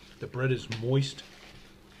 The bread is moist.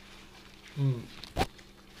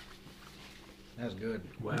 That's good.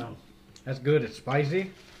 Wow. That's good. It's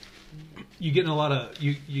spicy. You getting a lot of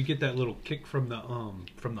you get that little kick from the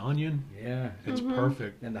onion. Yeah. It's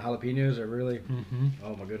perfect. And the jalapenos are really. Mm-hmm.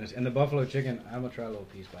 Oh my goodness. And the buffalo chicken, I'm gonna try a little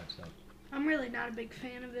piece by itself. I'm really not a big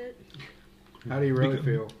fan of it. How do you really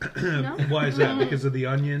feel? No? Why is that? Because of the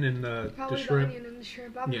onion and the Probably the shrimp. onion and the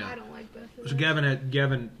shrimp. Yeah. I don't like both of So them.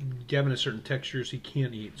 Gavin has certain textures he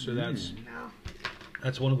can't eat. So that's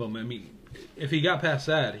No. one of them. I mean, if he got past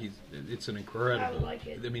that, it's an incredible. I would like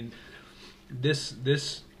it. I mean, this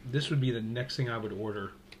would be the next thing I would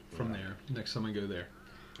order from there next time I go there.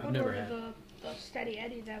 I've never Or had. the Steady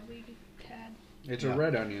Eddie that we had. It's Yeah. a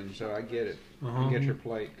red onion, so I get it. Uh-huh. You get your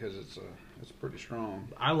plate because it's pretty strong.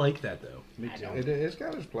 I like that though. Me I too. don't. It's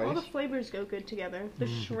got its place. All the flavors go good together. The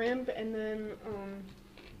shrimp and then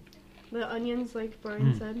the onions, like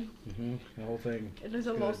Brian said. The whole thing. It is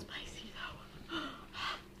a little Good. spicy though.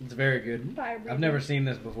 It's very good. Bye, I've never seen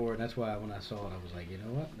this before, and that's why when I saw it, I was like, you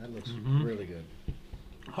know what? That looks really good.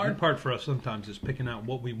 Hard part for us sometimes is picking out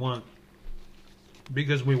what we want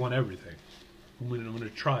because we want everything. I'm going to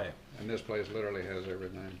try it. And this place literally has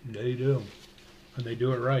everything. They do, and they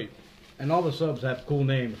do it right. And all the subs have cool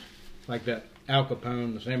names, like that Al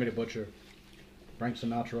Capone, the Sammy the Butcher, Frank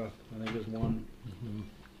Sinatra, I think is one.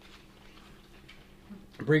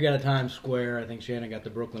 Bree got a Times Square. I think Shannon got the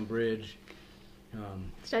Brooklyn Bridge.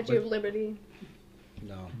 Statue of Liberty.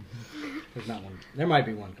 No, there's not one. There might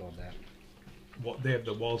be one called that. Well, they have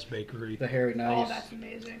the Walls Bakery, The Harry Oh, Nice, that's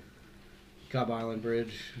amazing. Cobb Island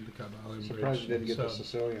Bridge. the Cobb Island Surprised you Bridge. didn't get the So-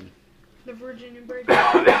 Sicilian. The Virginia Bridge.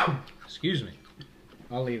 excuse me.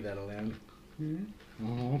 I'll leave that alone.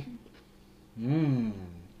 Mm-hmm.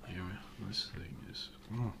 Here, this thing is.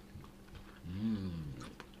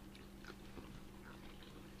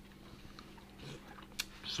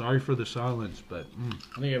 Sorry for the silence, but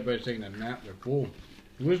I think everybody's taking a nap. They're full.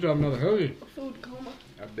 We still have another hoagie. Food coma.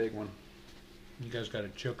 A big one. you guys got to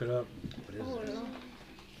choke it up. What is Oh, this? no.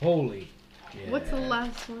 Holy. Yeah. What's the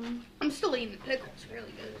last one? I'm still eating the pickle. It's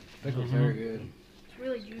really good. Pickle's very good. It's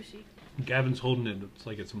really juicy. Gavin's holding it. It's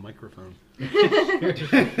like it's a microphone.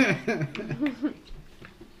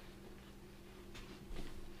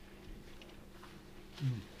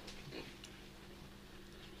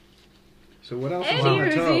 So what else Hey, is on the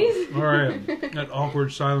toe? Rosies. All right, that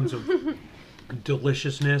awkward silence of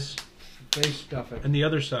deliciousness. Face stuffing. And the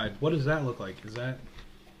other side, what does that look like? Is that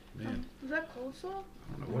man? Is that coleslaw?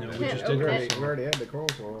 I don't know No, what we that just is. did We already- coleslaw. we already had the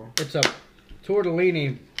coleslaw. It's a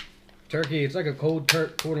tortellini turkey. It's like a cold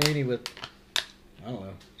tortellini with, I don't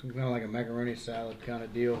know, some kind of like a macaroni salad kind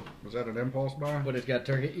of deal. Was that an impulse buy? But it's got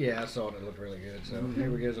turkey. Yeah, I saw it. It looked really good. So here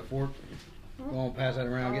we go. There's a fork. Go on, pass that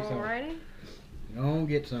around. Get some. Alrighty. Go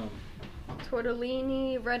get some.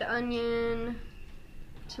 Tortellini, red onion,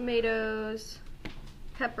 tomatoes,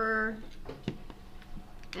 pepper,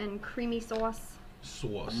 and creamy sauce.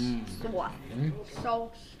 Sauce. Sauce.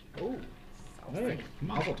 Sauce. Oh, Hey,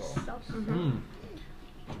 mazel tov. Sauce.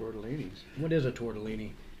 Tortellinis. what is a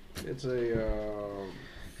tortellini? It's a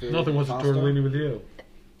filled Nothing wants a pasta. tortellini with you.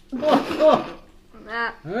 Ah,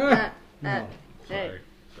 Ah, no. hey. Sorry.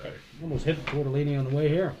 Sorry. Almost hit the tortellini on the way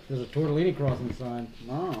here. There's a tortellini crossing sign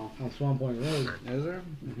No, on Swan Point Road. is there?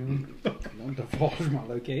 Don't divulge my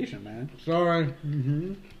location, man. Sorry.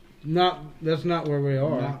 Mm-hmm. That's not where we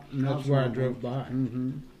are. Not That's where I Swan drove by.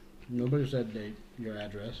 Mm-hmm. Nobody said your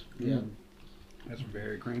address. Yeah. That's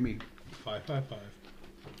very creamy. 555.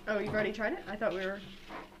 Oh, you've already tried it? I thought we were.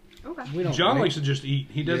 Okay. We don't. John wait. likes to just eat.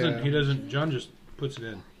 He doesn't. Yeah. He doesn't. John just puts it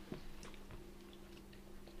in.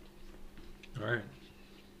 All right.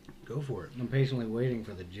 Go for it. I'm patiently waiting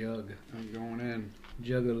for the jug. I'm going in.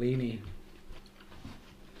 Jugolini.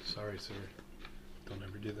 Sorry, sir. Don't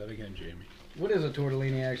ever do that again, Jamie. What is a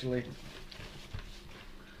tortellini actually?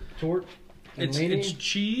 Tort? and It's leaning?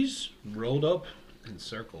 cheese rolled up in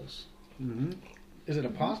circles. Mm-hmm. Is it a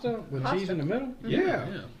pasta with Pasta. cheese in the middle? Yeah.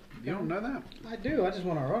 You don't know that? I do. I just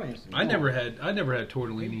want our audience to know. I never had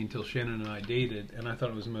tortellini until Shannon and I dated, and I thought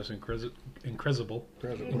it was the most incredible Incredible.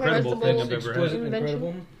 thing I've ever Exquisite, had. Invention.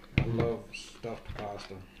 incredible. I love stuffed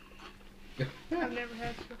pasta. I've never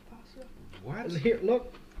had stuffed pasta. What? Here,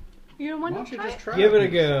 look. You don't Why want don't to you try just it? try Give it a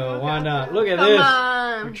go. Why not? Look at Come this.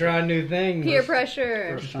 We're on. trying new things. Peer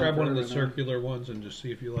pressure. First Just grab one of the time for everything. circular ones and just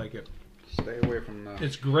see if you like it. Stay away from the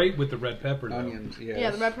It's great with the red pepper, though. onions. Yes. Yeah,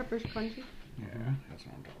 the red pepper's crunchy. Yeah, that's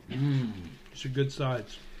what I'm talking about. It's a good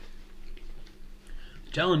sides.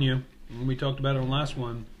 I'm telling you, when we talked about it on the last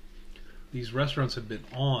one, these restaurants have been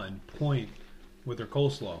on point with their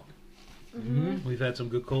coleslaw. Mm-hmm. We've had some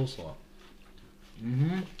good coleslaw.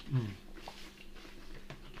 Mm-hmm.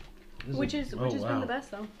 Which has Oh, been wow. the best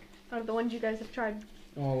though, out of the ones you guys have tried.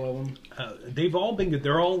 All of them. They've all been good.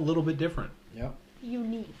 They're all a little bit different. Yep.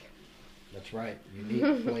 Unique. That's right.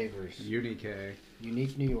 Unique flavors. Unique.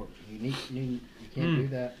 Unique New York. Unique New. You can't do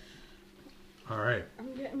that. All right.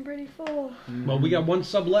 I'm getting pretty full. Well, we got one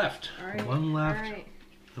sub left. All right. One left. All right.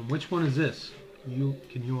 And which one is this?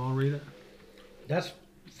 Can you all read it? That's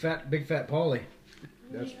Big Fat Paulie.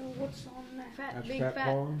 That's- What's on that? Fat, big fat.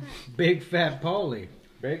 Paul. Big Fat Paulie.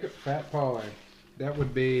 Big fat Polly. That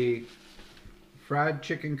would be fried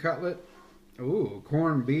chicken cutlet. Ooh,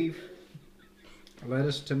 corned beef,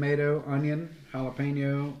 lettuce, tomato, onion,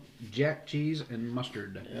 jalapeno, jack cheese, and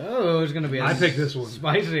mustard. Oh, it's gonna be. I picked this one.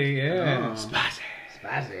 Spicy, yeah. Oh. Spicy.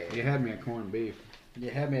 Spicy. You had me at corned beef.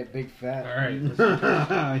 You had me at Big Fat. All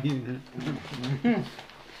right.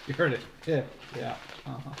 You heard it. Yeah. Yeah.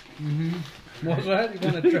 Mm-hmm. What's that? You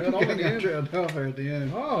gonna try it all again? Trailed off there at the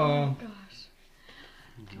end. Oh. Gosh.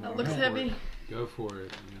 That looks heavy. Go for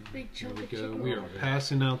it. Big Here chunk we of go. chicken. We are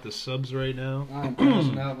passing out the subs right now. I'm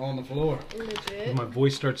passing out on the floor. Legit. My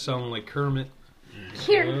voice starts sounding like Kermit.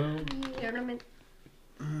 Here. So, Kermit.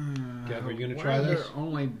 Gavin, are you gonna Why try is there this?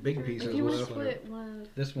 only big pieces If you want to left? split one.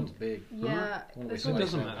 This one's big. Yeah. What do we This say? It one.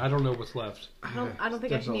 doesn't matter. I don't know what's left. I don't think I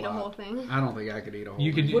There's can eat a lot. whole thing. I don't think I could eat a whole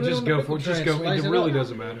You could thing. Put it just on the go pickle for it. Just tray go. and slice It it really up.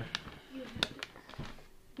 doesn't matter.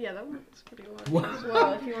 Yeah, that one's pretty large What? as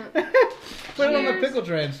well. If you want. Put it on the Cheers. pickle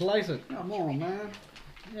tray and slice it. Come on, man.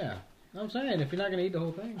 Yeah. I'm saying, if you're not gonna eat the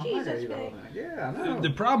whole thing. I'm not gonna eat all that. Yeah, I know. The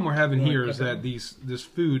problem we're having You wanna here cut is that that this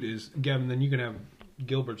food is Gavin. Then you can have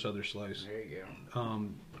Gilbert's other slice. There you go.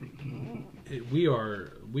 We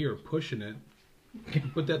are pushing it,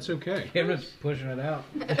 but that's okay. Kevin's pushing it out.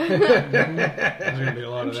 There's gonna be a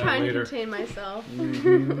lot I'm of that trying to later. contain myself. We're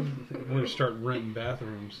gonna start renting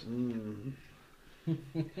bathrooms.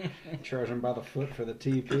 Charge them by the foot for the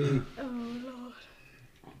TP. Oh lord.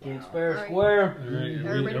 It's fair Alright. square. All right,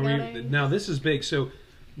 Everybody got it? now this is big. So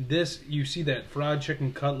this, you see that fried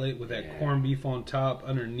chicken cutlet with that corned beef on top.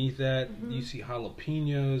 Underneath that, you see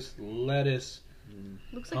jalapenos, lettuce,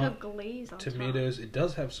 Looks like a glaze on tomatoes. It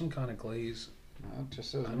does have some kind of glaze. Well, it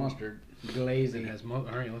just says mustard. It Glazy. has all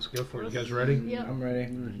right, let's go for it. You guys ready? top. Yep. I'm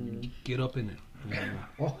ready. Get up in it.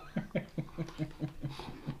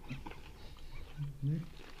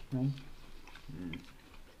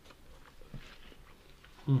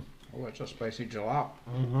 Oh, it's a spicy jalap.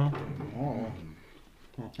 Oh.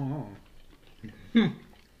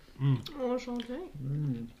 Oh,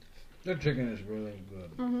 champagne. The chicken is really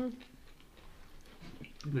good.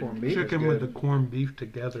 Corned beef is Chicken with the good. corned beef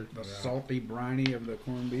together. The salty briny of the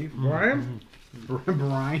corned beef. Brian?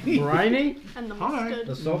 Briny? Briny? And the Alright. mustard.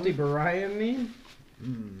 The salty brine?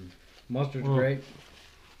 Mustard's great.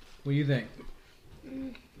 What do you think?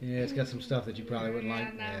 Yeah, it's got some stuff that you probably wouldn't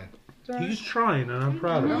like. no. Yeah. He's trying, and I'm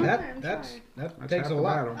proud of him. That That's takes half a the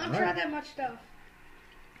lot. battle. I don't Right. try that much stuff.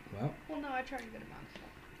 Well, Well, no, I tried a good amount of stuff.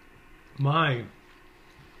 My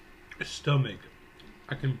stomach,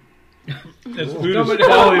 I can. As Whoa. food is Stomach.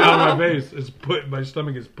 falling out of my face, my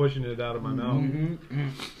stomach is pushing it out of my mouth.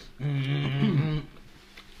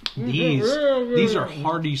 These are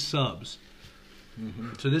hearty subs.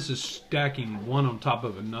 So this is stacking one on top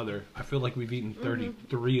of another. I feel like we've eaten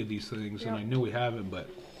 33 of these things, and I know we haven't, but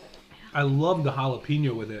I love the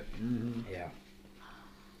jalapeno with it. yeah.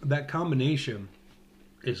 That combination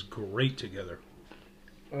is great together.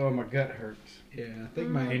 Oh, my gut hurts. Yeah, I think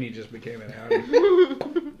my henny just became an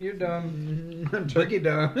outie. You're done. Turkey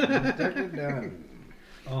done. Turkey done.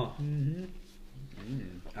 Oh,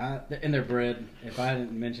 And their bread, if I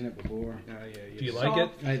didn't mention it before. do you like it?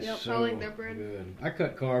 It's Yep, so I like their bread. good. I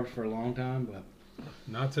cut carbs for a long time, but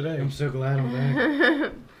Not today. I'm so glad I'm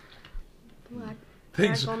back. Black.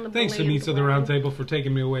 Thanks, Back on the thanks to blade Meats of the bread. Round Table for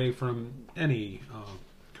taking me away from any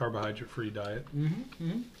carbohydrate-free diet.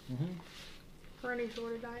 For any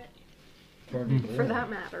sort of diet. Carnivore. For that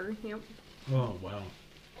matter. Yep. Oh, wow.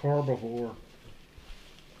 Carbivore.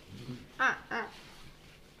 I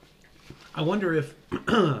wonder if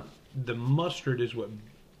the mustard is what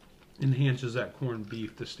enhances that corned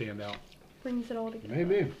beef to stand out. Brings it all together.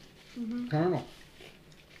 Maybe. Colonel.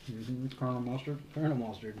 Colonel mustard. Colonel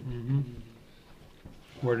mustard.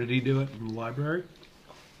 Where did he do it? In the library?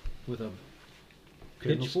 With a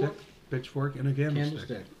Candlestick? pitchfork. Pitchfork and a candlestick.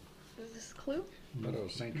 Candlestick. Is this a clue? But it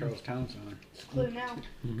was St. Charles Town Center. It's a clue now.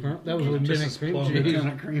 That was Lieutenant Mrs. Cream Plum. Cheese.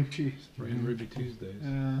 Lieutenant Cream Cheese. Ran Ruby Tuesdays.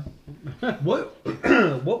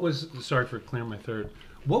 What was, sorry for clearing my throat.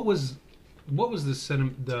 What was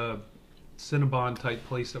the Cinnabon type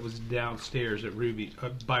place that was downstairs at Ruby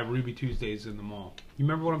by Ruby Tuesdays in the mall? You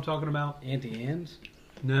remember what I'm talking about? Auntie Anne's.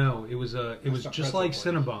 No, it was the just pretzel like place.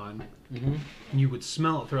 Cinnabon, and you would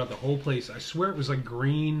smell it throughout the whole place. I swear it was like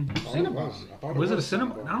green. Cinnabon. Was it a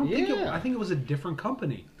Cinnabon? I don't think it. Yeah. I think it was a different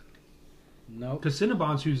company No, because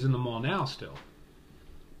Cinnabon's who's in the mall now still.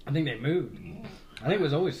 I think they moved. I think it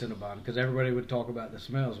was always Cinnabon because everybody would talk about the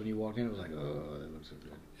smells when you walked in. It was like, oh, that looks so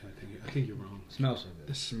good. Yeah, I think you're wrong. Smells so The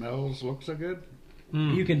good. smells look so good.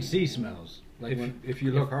 You can see smells. Like If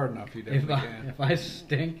you look hard enough, you if definitely can. if I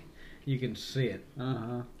stink, you can see it.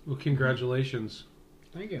 Well, congratulations.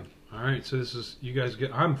 Thank you. All right, so this is you guys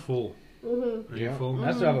get. I'm full. Are you Yeah. full?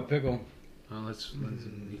 I still have a pickle. Let's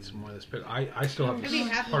eat some more of this pickle. I still have Maybe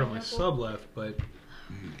half part of of my a pickle. sub left, but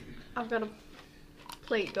I've got a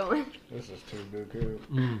plate going. This is too good.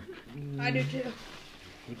 I do too.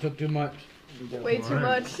 We took too much. Way too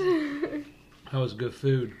Alright. much. that was good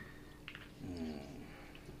food.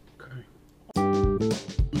 Okay.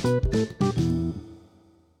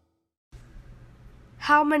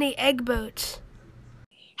 How many egg boats?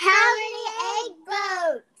 How many egg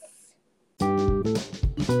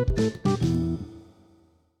boats?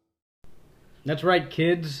 That's right,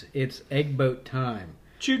 kids. It's egg boat time.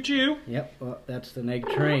 Choo choo. Yep, well, that's an egg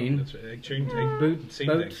train. That's right. Egg train, egg Boot, same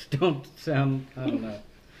boats don't sound. I don't know.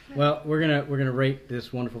 Well, we're gonna rate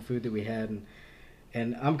this wonderful food that we had,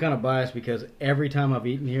 and I'm kind of biased because every time I've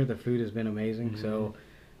eaten here, the food has been amazing. So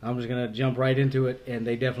I'm just gonna jump right into it, and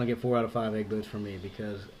they definitely get 4 out of 5 egg boats from me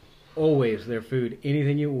because always their food,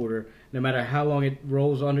 anything you order, no matter how long it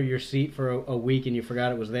rolls under your seat for a week and you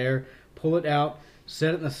forgot it was there, pull it out,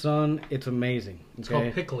 set it in the sun. It's amazing. It's Okay?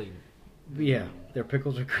 called pickling. Yeah, their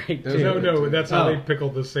pickles are great Those too. are No, that's how Oh. they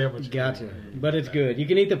pickled the sandwich. Gotcha. But it's good. You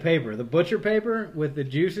can eat the paper. The butcher paper with the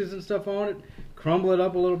juices and stuff on it. Crumble it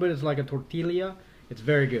up a little bit. It's like a tortilla. It's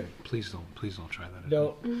very good. Please don't try that.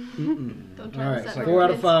 No. Don't try All this right. at 4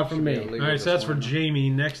 out home, of 5 from Should be me. illegal All right, so that's for this morning. Jamie.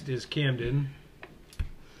 Next is Camden.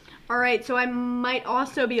 Alright, so I might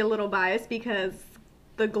also be a little biased because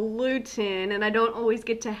the gluten, and I don't always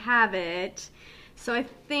get to have it. So I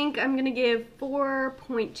think I'm going to give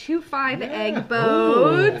 4.25 egg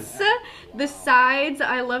boats. The sides,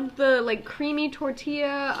 I loved the like creamy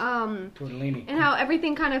tortilla, Tortellini. and how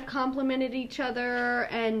everything kind of complemented each other,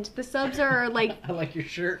 and the subs are like, I like your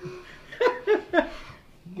shirt.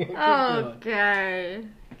 Keep okay,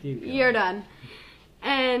 going. you're done.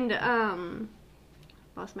 And,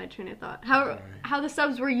 lost my train of thought. How the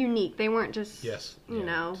subs were unique. They weren't just, Yes. you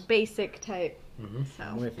know, basic type. I'm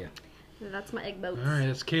So with you. that's my egg boats. All right,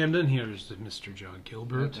 that's Camden. Here's Mr. John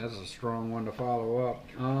Gilbert. That's a strong one to follow up.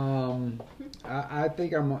 I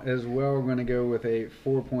think I'm as well going to go with a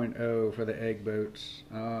 4.0 for the egg boats.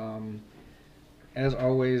 As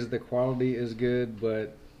always, the quality is good,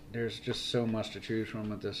 but there's just so much to choose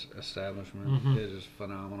from at this establishment. It is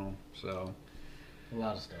phenomenal. So, A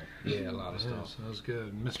lot of stuff. yeah, a lot of Yeah, stuff. sounds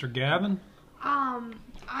good. Mr. Gavin?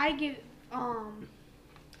 I give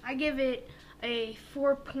it a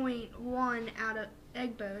 4.1 out of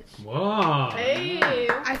egg boats. Wow. Hey!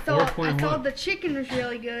 I thought 4.1. the chicken was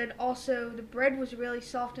really good. Also, the bread was really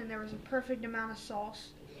soft and there was a perfect amount of sauce.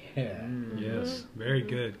 Yeah. Yes, very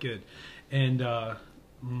good, good. And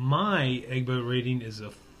my egg boat rating is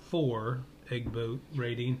a 4 egg boat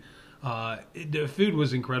rating. The food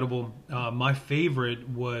was incredible. My favorite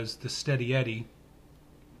was the Steady Eddie.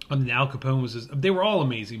 The Al Capone was. They were all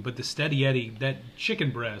amazing, but the Steady Eddie, that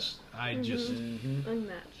chicken breast, I just.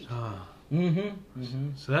 Unmatched.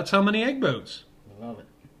 So that's how many egg boats. I love it.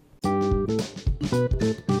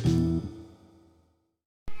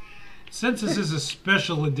 Since this is a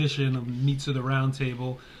special edition of Meats of the Round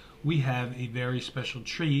Table, we have a very special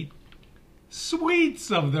treat.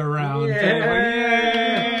 Sweets of the Round Table.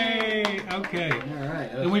 Yay! Okay. All right.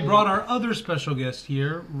 And we brought our other special guest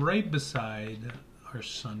here, right beside our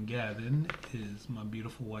son Gavin, is my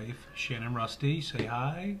beautiful wife, Shannon Rusty. Say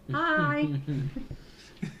hi. Hi!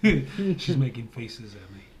 She's making faces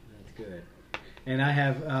at me. That's good. And I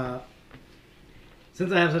have,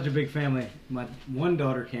 since I have such a big family, my one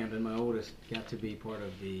daughter, Camden, my oldest, got to be part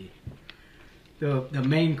of the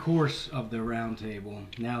main course of the round table.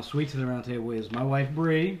 Now, sweets of the round table is my wife,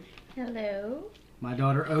 Bree. Hello. My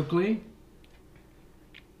daughter, Oakley.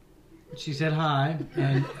 She said hi.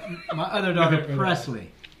 And my other daughter,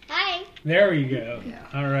 Presley. Hi. There you go. Yeah.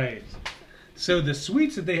 All right. So the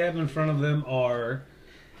sweets that they have in front of them are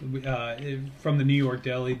from the New York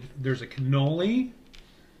Deli. There's a cannoli,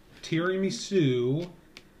 tiramisu,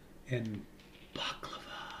 and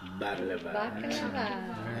baklava.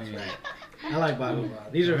 Baklava. I like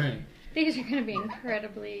baklava. These are These are going to be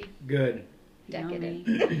incredibly good. decadent.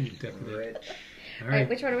 Definitely. All All right, right.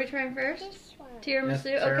 which one are we trying first? Tiramisu.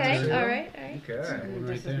 Yes, Okay. tiramisu. All right. All right. Okay. One right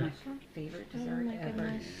This is there. my favorite Oh dessert my ever.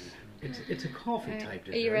 goodness. It's a coffee All right. type Are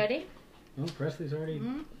dessert. you ready? Oh, Presley's already.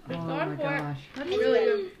 Mm-hmm. Oh Going my for it. gosh. It's really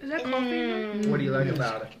good. Is that coffee? What do you like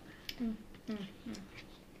about it?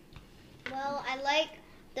 Well, I like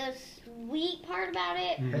the sweet part about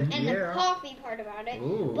it Mhm. and Yeah. the coffee part about it,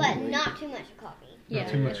 Ooh. but not too much coffee. Yeah,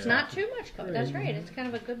 too much it's not too much coffee. That's right. It's kind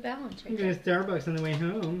of a good balance right You there. go to Starbucks on the way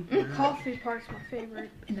home. Coffee part's my favorite.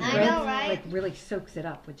 And the I bread know, right? like really soaks it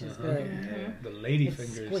up, which is good. The lady It's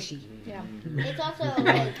fingers. squishy. Yeah. It's also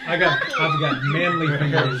like I've got manly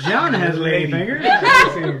fingers. John has lady fingers.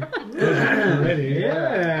 Ready?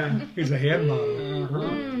 Yeah. He's a hand model.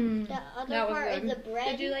 Mm. the other That was part good. is the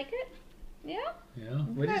bread. Did you like it? Yeah. Yeah.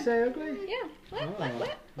 What'd you say, Oakley? Yeah.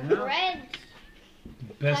 What? The bread.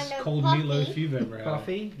 Best Kind of cold puffy. meatloaf you've ever had.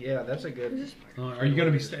 Coffee? Yeah, that's a good. Are you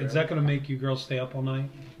gonna be? Is that gonna make you girls stay up all night?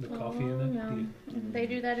 The coffee in it. No. They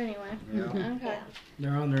do that anyway. Yeah. Okay.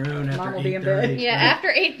 They're on their own after Mom will be in 8:30. bed. Yeah, after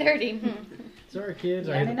 8:30. Sorry, kids.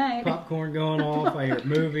 I Every hear night. popcorn going off. I hear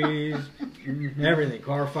movies. Everything.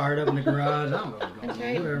 Car fired up in the garage. I don't know what's going That's on.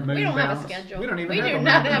 right. Whatever. We don't have a bounce. schedule. We don't even We have do a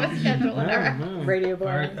not moon have a schedule in I our don't know. Radio All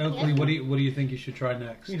right, blaring. Oakley. What do you think you should try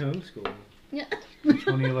next? You homeschool. Yeah. Which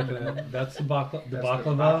one are you looking at? That's the baklava. The That's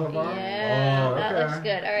baklava. baklava? Yeah, Oh, that okay. looks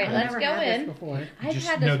good. All right, I've let's never go had this in. before. I've Just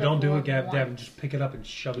had this don't do before it, Gav. once. Gavin, just pick it up and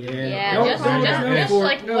shove it in. Yeah, No, just fork,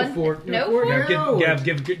 like no one. fork, No fork. fork. Yeah,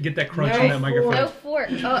 get that crunch No on that microphone. No fork.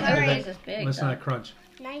 Oh, ours is big. Let's though. not crunch.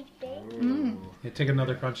 Nice day. Yeah, take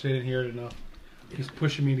another crunch. They didn't hear it enough. He's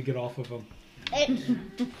pushing me to get off of him. It's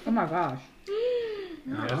Oh my gosh.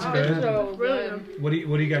 Yeah, that's Oh, good. so Really good. good.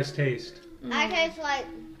 What do you guys taste? I taste like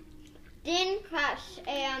thin crust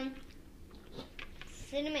and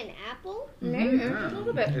cinnamon apple. Maybe a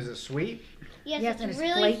little bit. Is it sweet? Yes, Yes, it's and it's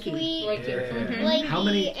really flaky. sweet, Flaky. flaky, How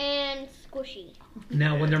many- and squishy.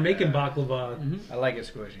 Now, when they're making baklava, I like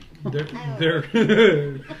it squishy.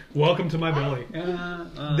 they're welcome to my belly.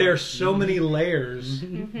 There's so many layers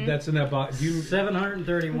that's in that box.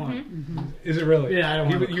 731. Is it really? Yeah, I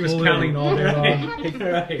don't have a He was clue. counting all day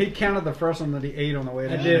long. He counted the first one that he ate on the way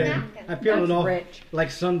I down. did. napkin. I peel it That's off rich.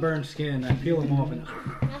 like sunburned skin. I peel them off and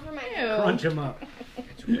Not for my Ew. crunch them up.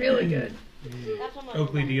 It's really good. That's for my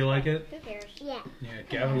Oakley, do you like it? Who cares? Yeah. Yeah,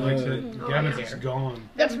 Gavin likes it. Gavin's just gone.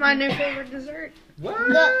 That's my new favorite dessert. The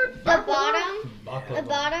bottom, the Baklava.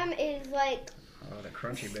 bottom is like Oh, the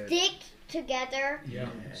crunchy bit. sticked together, Yeah,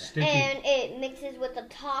 sticky. and it mixes with the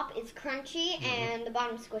top is crunchy and the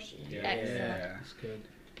bottom squishy. Excellent. That's good.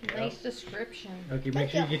 Nice description. Okay, make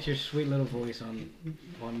sure you get your sweet little voice on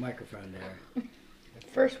microphone there.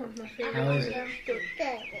 First one's my favorite. How is it?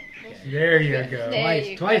 There you go. There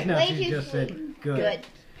you Twice go. now Way she too just said sweet. good.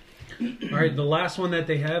 All right, the last one that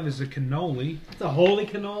they have is a cannoli. It's a holy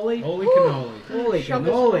cannoli. Holy cannoli. Holy Shove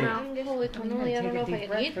this one cannoli. out. Holy cannoli, I don't know if I deep can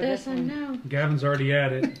breath eat for this. this I one. know. Gavin's already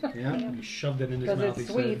at it. Yeah. He shoved it in his Because mouth. it's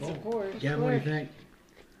He sweets, said, of course. Gavin, what do you think?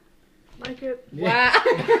 Like it. Wow.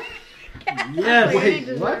 Yes. Wait,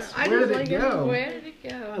 dessert. what? I Where just did like it go? Where did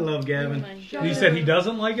it I go? love Gavin. He said he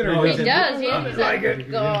doesn't like it, or No, he He doesn't? does, yeah. I He's like like,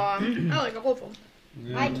 it. gone. I like a whole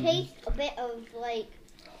one. I taste a bit of like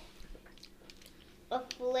a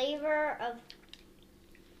flavor of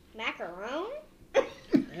macaron.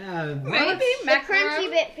 Yeah. Maybe The crunchy macaron.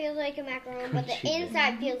 bit feels like a macaron, but the Crunchy bit.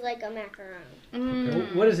 inside feels like a macaron.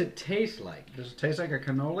 Mm. What does it taste like? Does it taste like a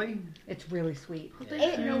cannoli? It's really sweet. I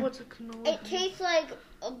think you know what's a cannoli. It tastes like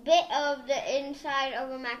a bit of the inside of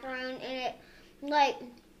a macaron, and it like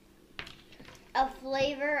a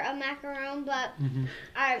flavor of macaron, but Mhm.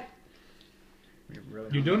 I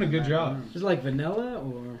You're doing a good job. Is it like vanilla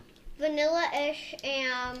or? vanilla-ish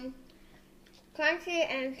and crunchy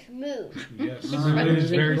and smooth. Yes, Crunchy. it is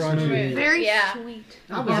very Crunchy. smooth. Very Yeah. sweet.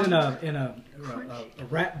 I was in a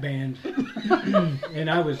rap band, and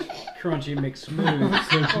I was crunchy mixed smooth. What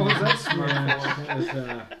was that smell Yeah, for? it was,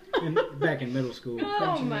 back in middle school.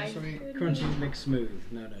 Oh my goodness. Crunchy mixed smooth.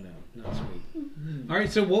 No, not sweet. All right,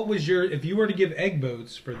 so what was if you were to give egg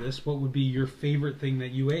boats for this, what would be your favorite thing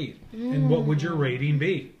that you ate? And what would your rating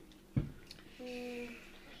be?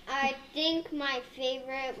 I think my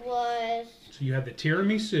favorite was. So you had the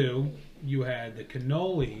tiramisu, you had the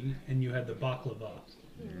cannoli, and you had the baklava.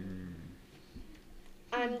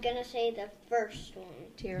 I'm gonna say the first one.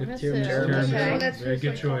 Tiramisu. tiramisu. Okay. That's Very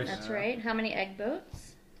good choice. That's right. How many egg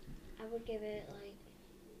boats? I would give it like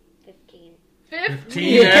 15.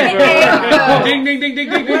 15 egg boats. Ding, ding, ding, ding,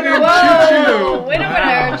 ding, ding, ding. Whoa! Winner,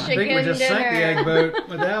 I chicken think we just dinner. sank the egg boat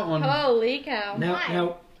with that one. Holy cow! Now,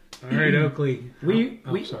 All right, Oakley.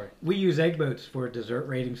 sorry. We use egg boats for dessert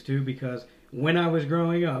ratings too because when I was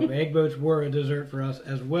growing up, egg boats were a dessert for us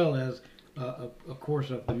as well as a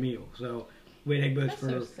course of the meal. So we had egg boats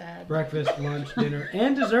That's so for sad. breakfast, lunch, dinner,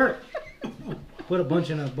 and dessert. Put a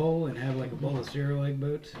bunch in a bowl and have like a bowl of cereal egg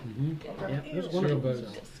boats. Yeah, it was wonderful.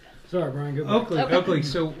 Cereal boats. So, sorry, Brian. Go back. Oakley.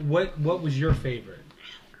 So what was your favorite?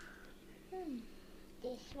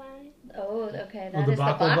 This one. Oh, okay. Oh, That the is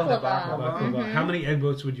baklava. the baklava. Baklava. How many egg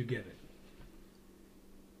boats would you give it?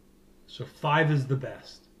 So 5 is the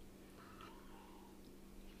best.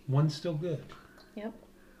 1's still good. Yep.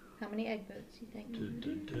 How many egg boats do you think?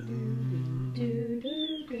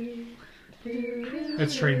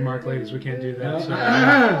 That's trademark, ladies. We can't do that. So.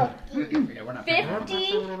 Yeah, we're not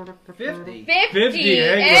 50? 50. 50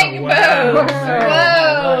 egg egg boats. boats.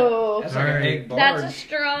 Wow. Whoa. That's like All an right. egg bar. That's a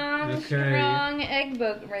strong, Okay. strong egg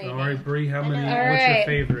boat rating. All right, Bree. How many? All What's your right.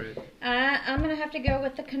 favorite? I'm going to have to go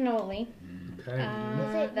with the cannoli. Okay.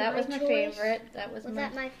 it That my was my choice? favorite. That was Was my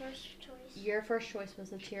that my first choice? Your first choice was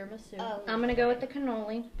the tiramisu. Oh. I'm gonna go with the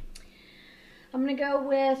cannoli. I'm gonna go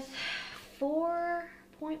with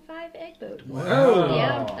 4.5 egg boats. Wow.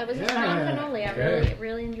 Yeah, that was a strong Yeah. cannoli. I Okay.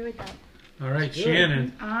 really enjoyed that. All right,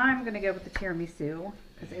 Shannon. I'm going to go with the tiramisu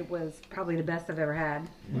because it was probably the best I've ever had.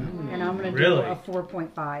 And I'm going to Really? do a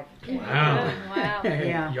 4.5. Wow. Wow.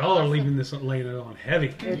 Yeah. Y'all are leaving this laying it on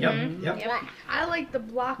heavy. Yep. I like the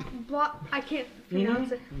block. I can't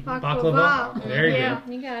pronounce it. Baklava. There you Yeah.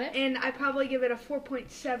 You got it. And I probably give it a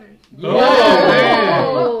 4.7. go. Oh, man.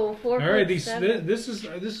 Oh, All right, this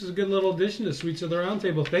 4.7. is a good little addition to Sweets of the Round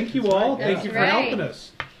Table. Thank you all. right. Thank you for That's right. helping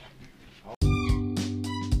us.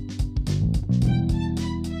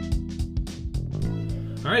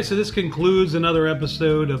 All right, so this concludes another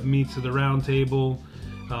episode of Meats of the Round Table.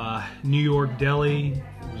 New York Deli. It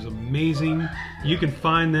was amazing. You can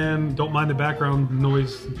find them. Don't mind the background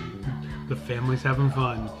noise. The family's having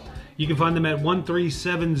fun. You can find them at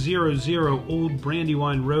 13700 Old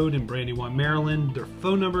Brandywine Road in Brandywine, Maryland. Their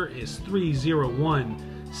phone number is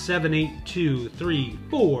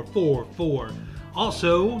 301-782-3444.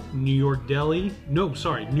 Also, New York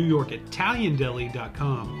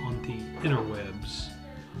ItalianDeli.com on the interwebs.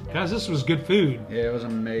 Guys, this was good food. Yeah, it was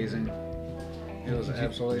amazing. It was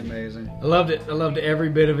absolutely amazing. I loved it. I loved every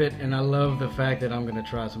bit of it, and I love the fact that I'm going to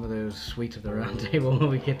try some of those sweets of the round table when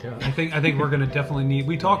we get to it. I think we're going to definitely need.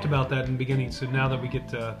 We talked about that in the beginning, so now that we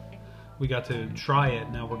got to try it,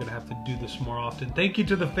 now we're going to have to do this more often. Thank you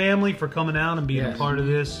to the family for coming out and being a Yes. part of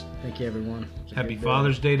this. Thank you, everyone. Happy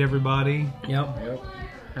Father's Day to everybody. Yep. Yep.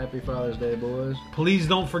 Happy Father's Day, boys. Please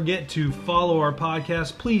don't forget to follow our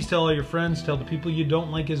podcast. Please tell all your friends. Tell the people you don't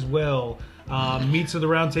like as well. Meats of the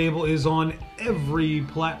Round Table is on every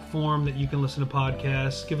platform that you can listen to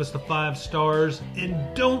podcasts. Give us the 5 stars. And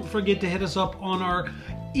don't forget to hit us up on our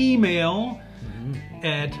email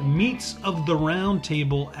at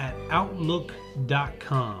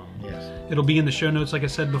meatsoftheroundtable@outlook.com. Yes. It'll be in the show notes, like I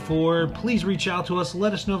said before. Please reach out to us.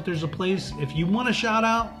 Let us know if there's a place. If you want a shout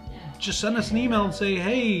out, just send us an email and say,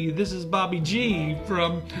 hey, this is Bobby G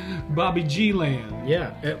from Bobby G Land.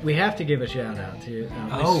 Yeah, we have to give a shout out to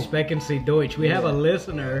Oh. Specken Sie Deutsch. We have a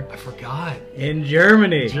listener I forgot. in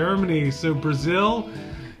Germany. Germany. So Brazil,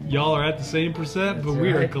 y'all are at the same percent, but That's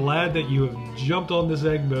we are right. glad that you have jumped on this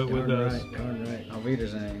egg boat with Darn us. right, darn right. Auf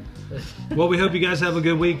Wiedersehen. Well, we hope you guys have a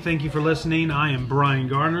good week. Thank you for listening. I am Brian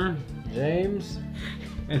Garner. James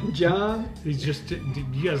and John. He's just, you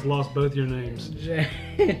guys lost both your names. James.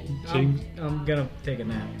 I'm gonna take a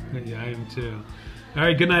nap. Yeah, I am too. All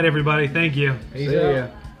right, good night, everybody. Thank you. Peace See out. ya.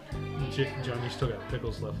 John, you still got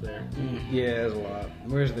pickles left there. Yeah, there's a lot.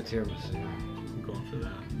 Where's the tiramisu? I'm going for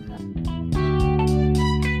that.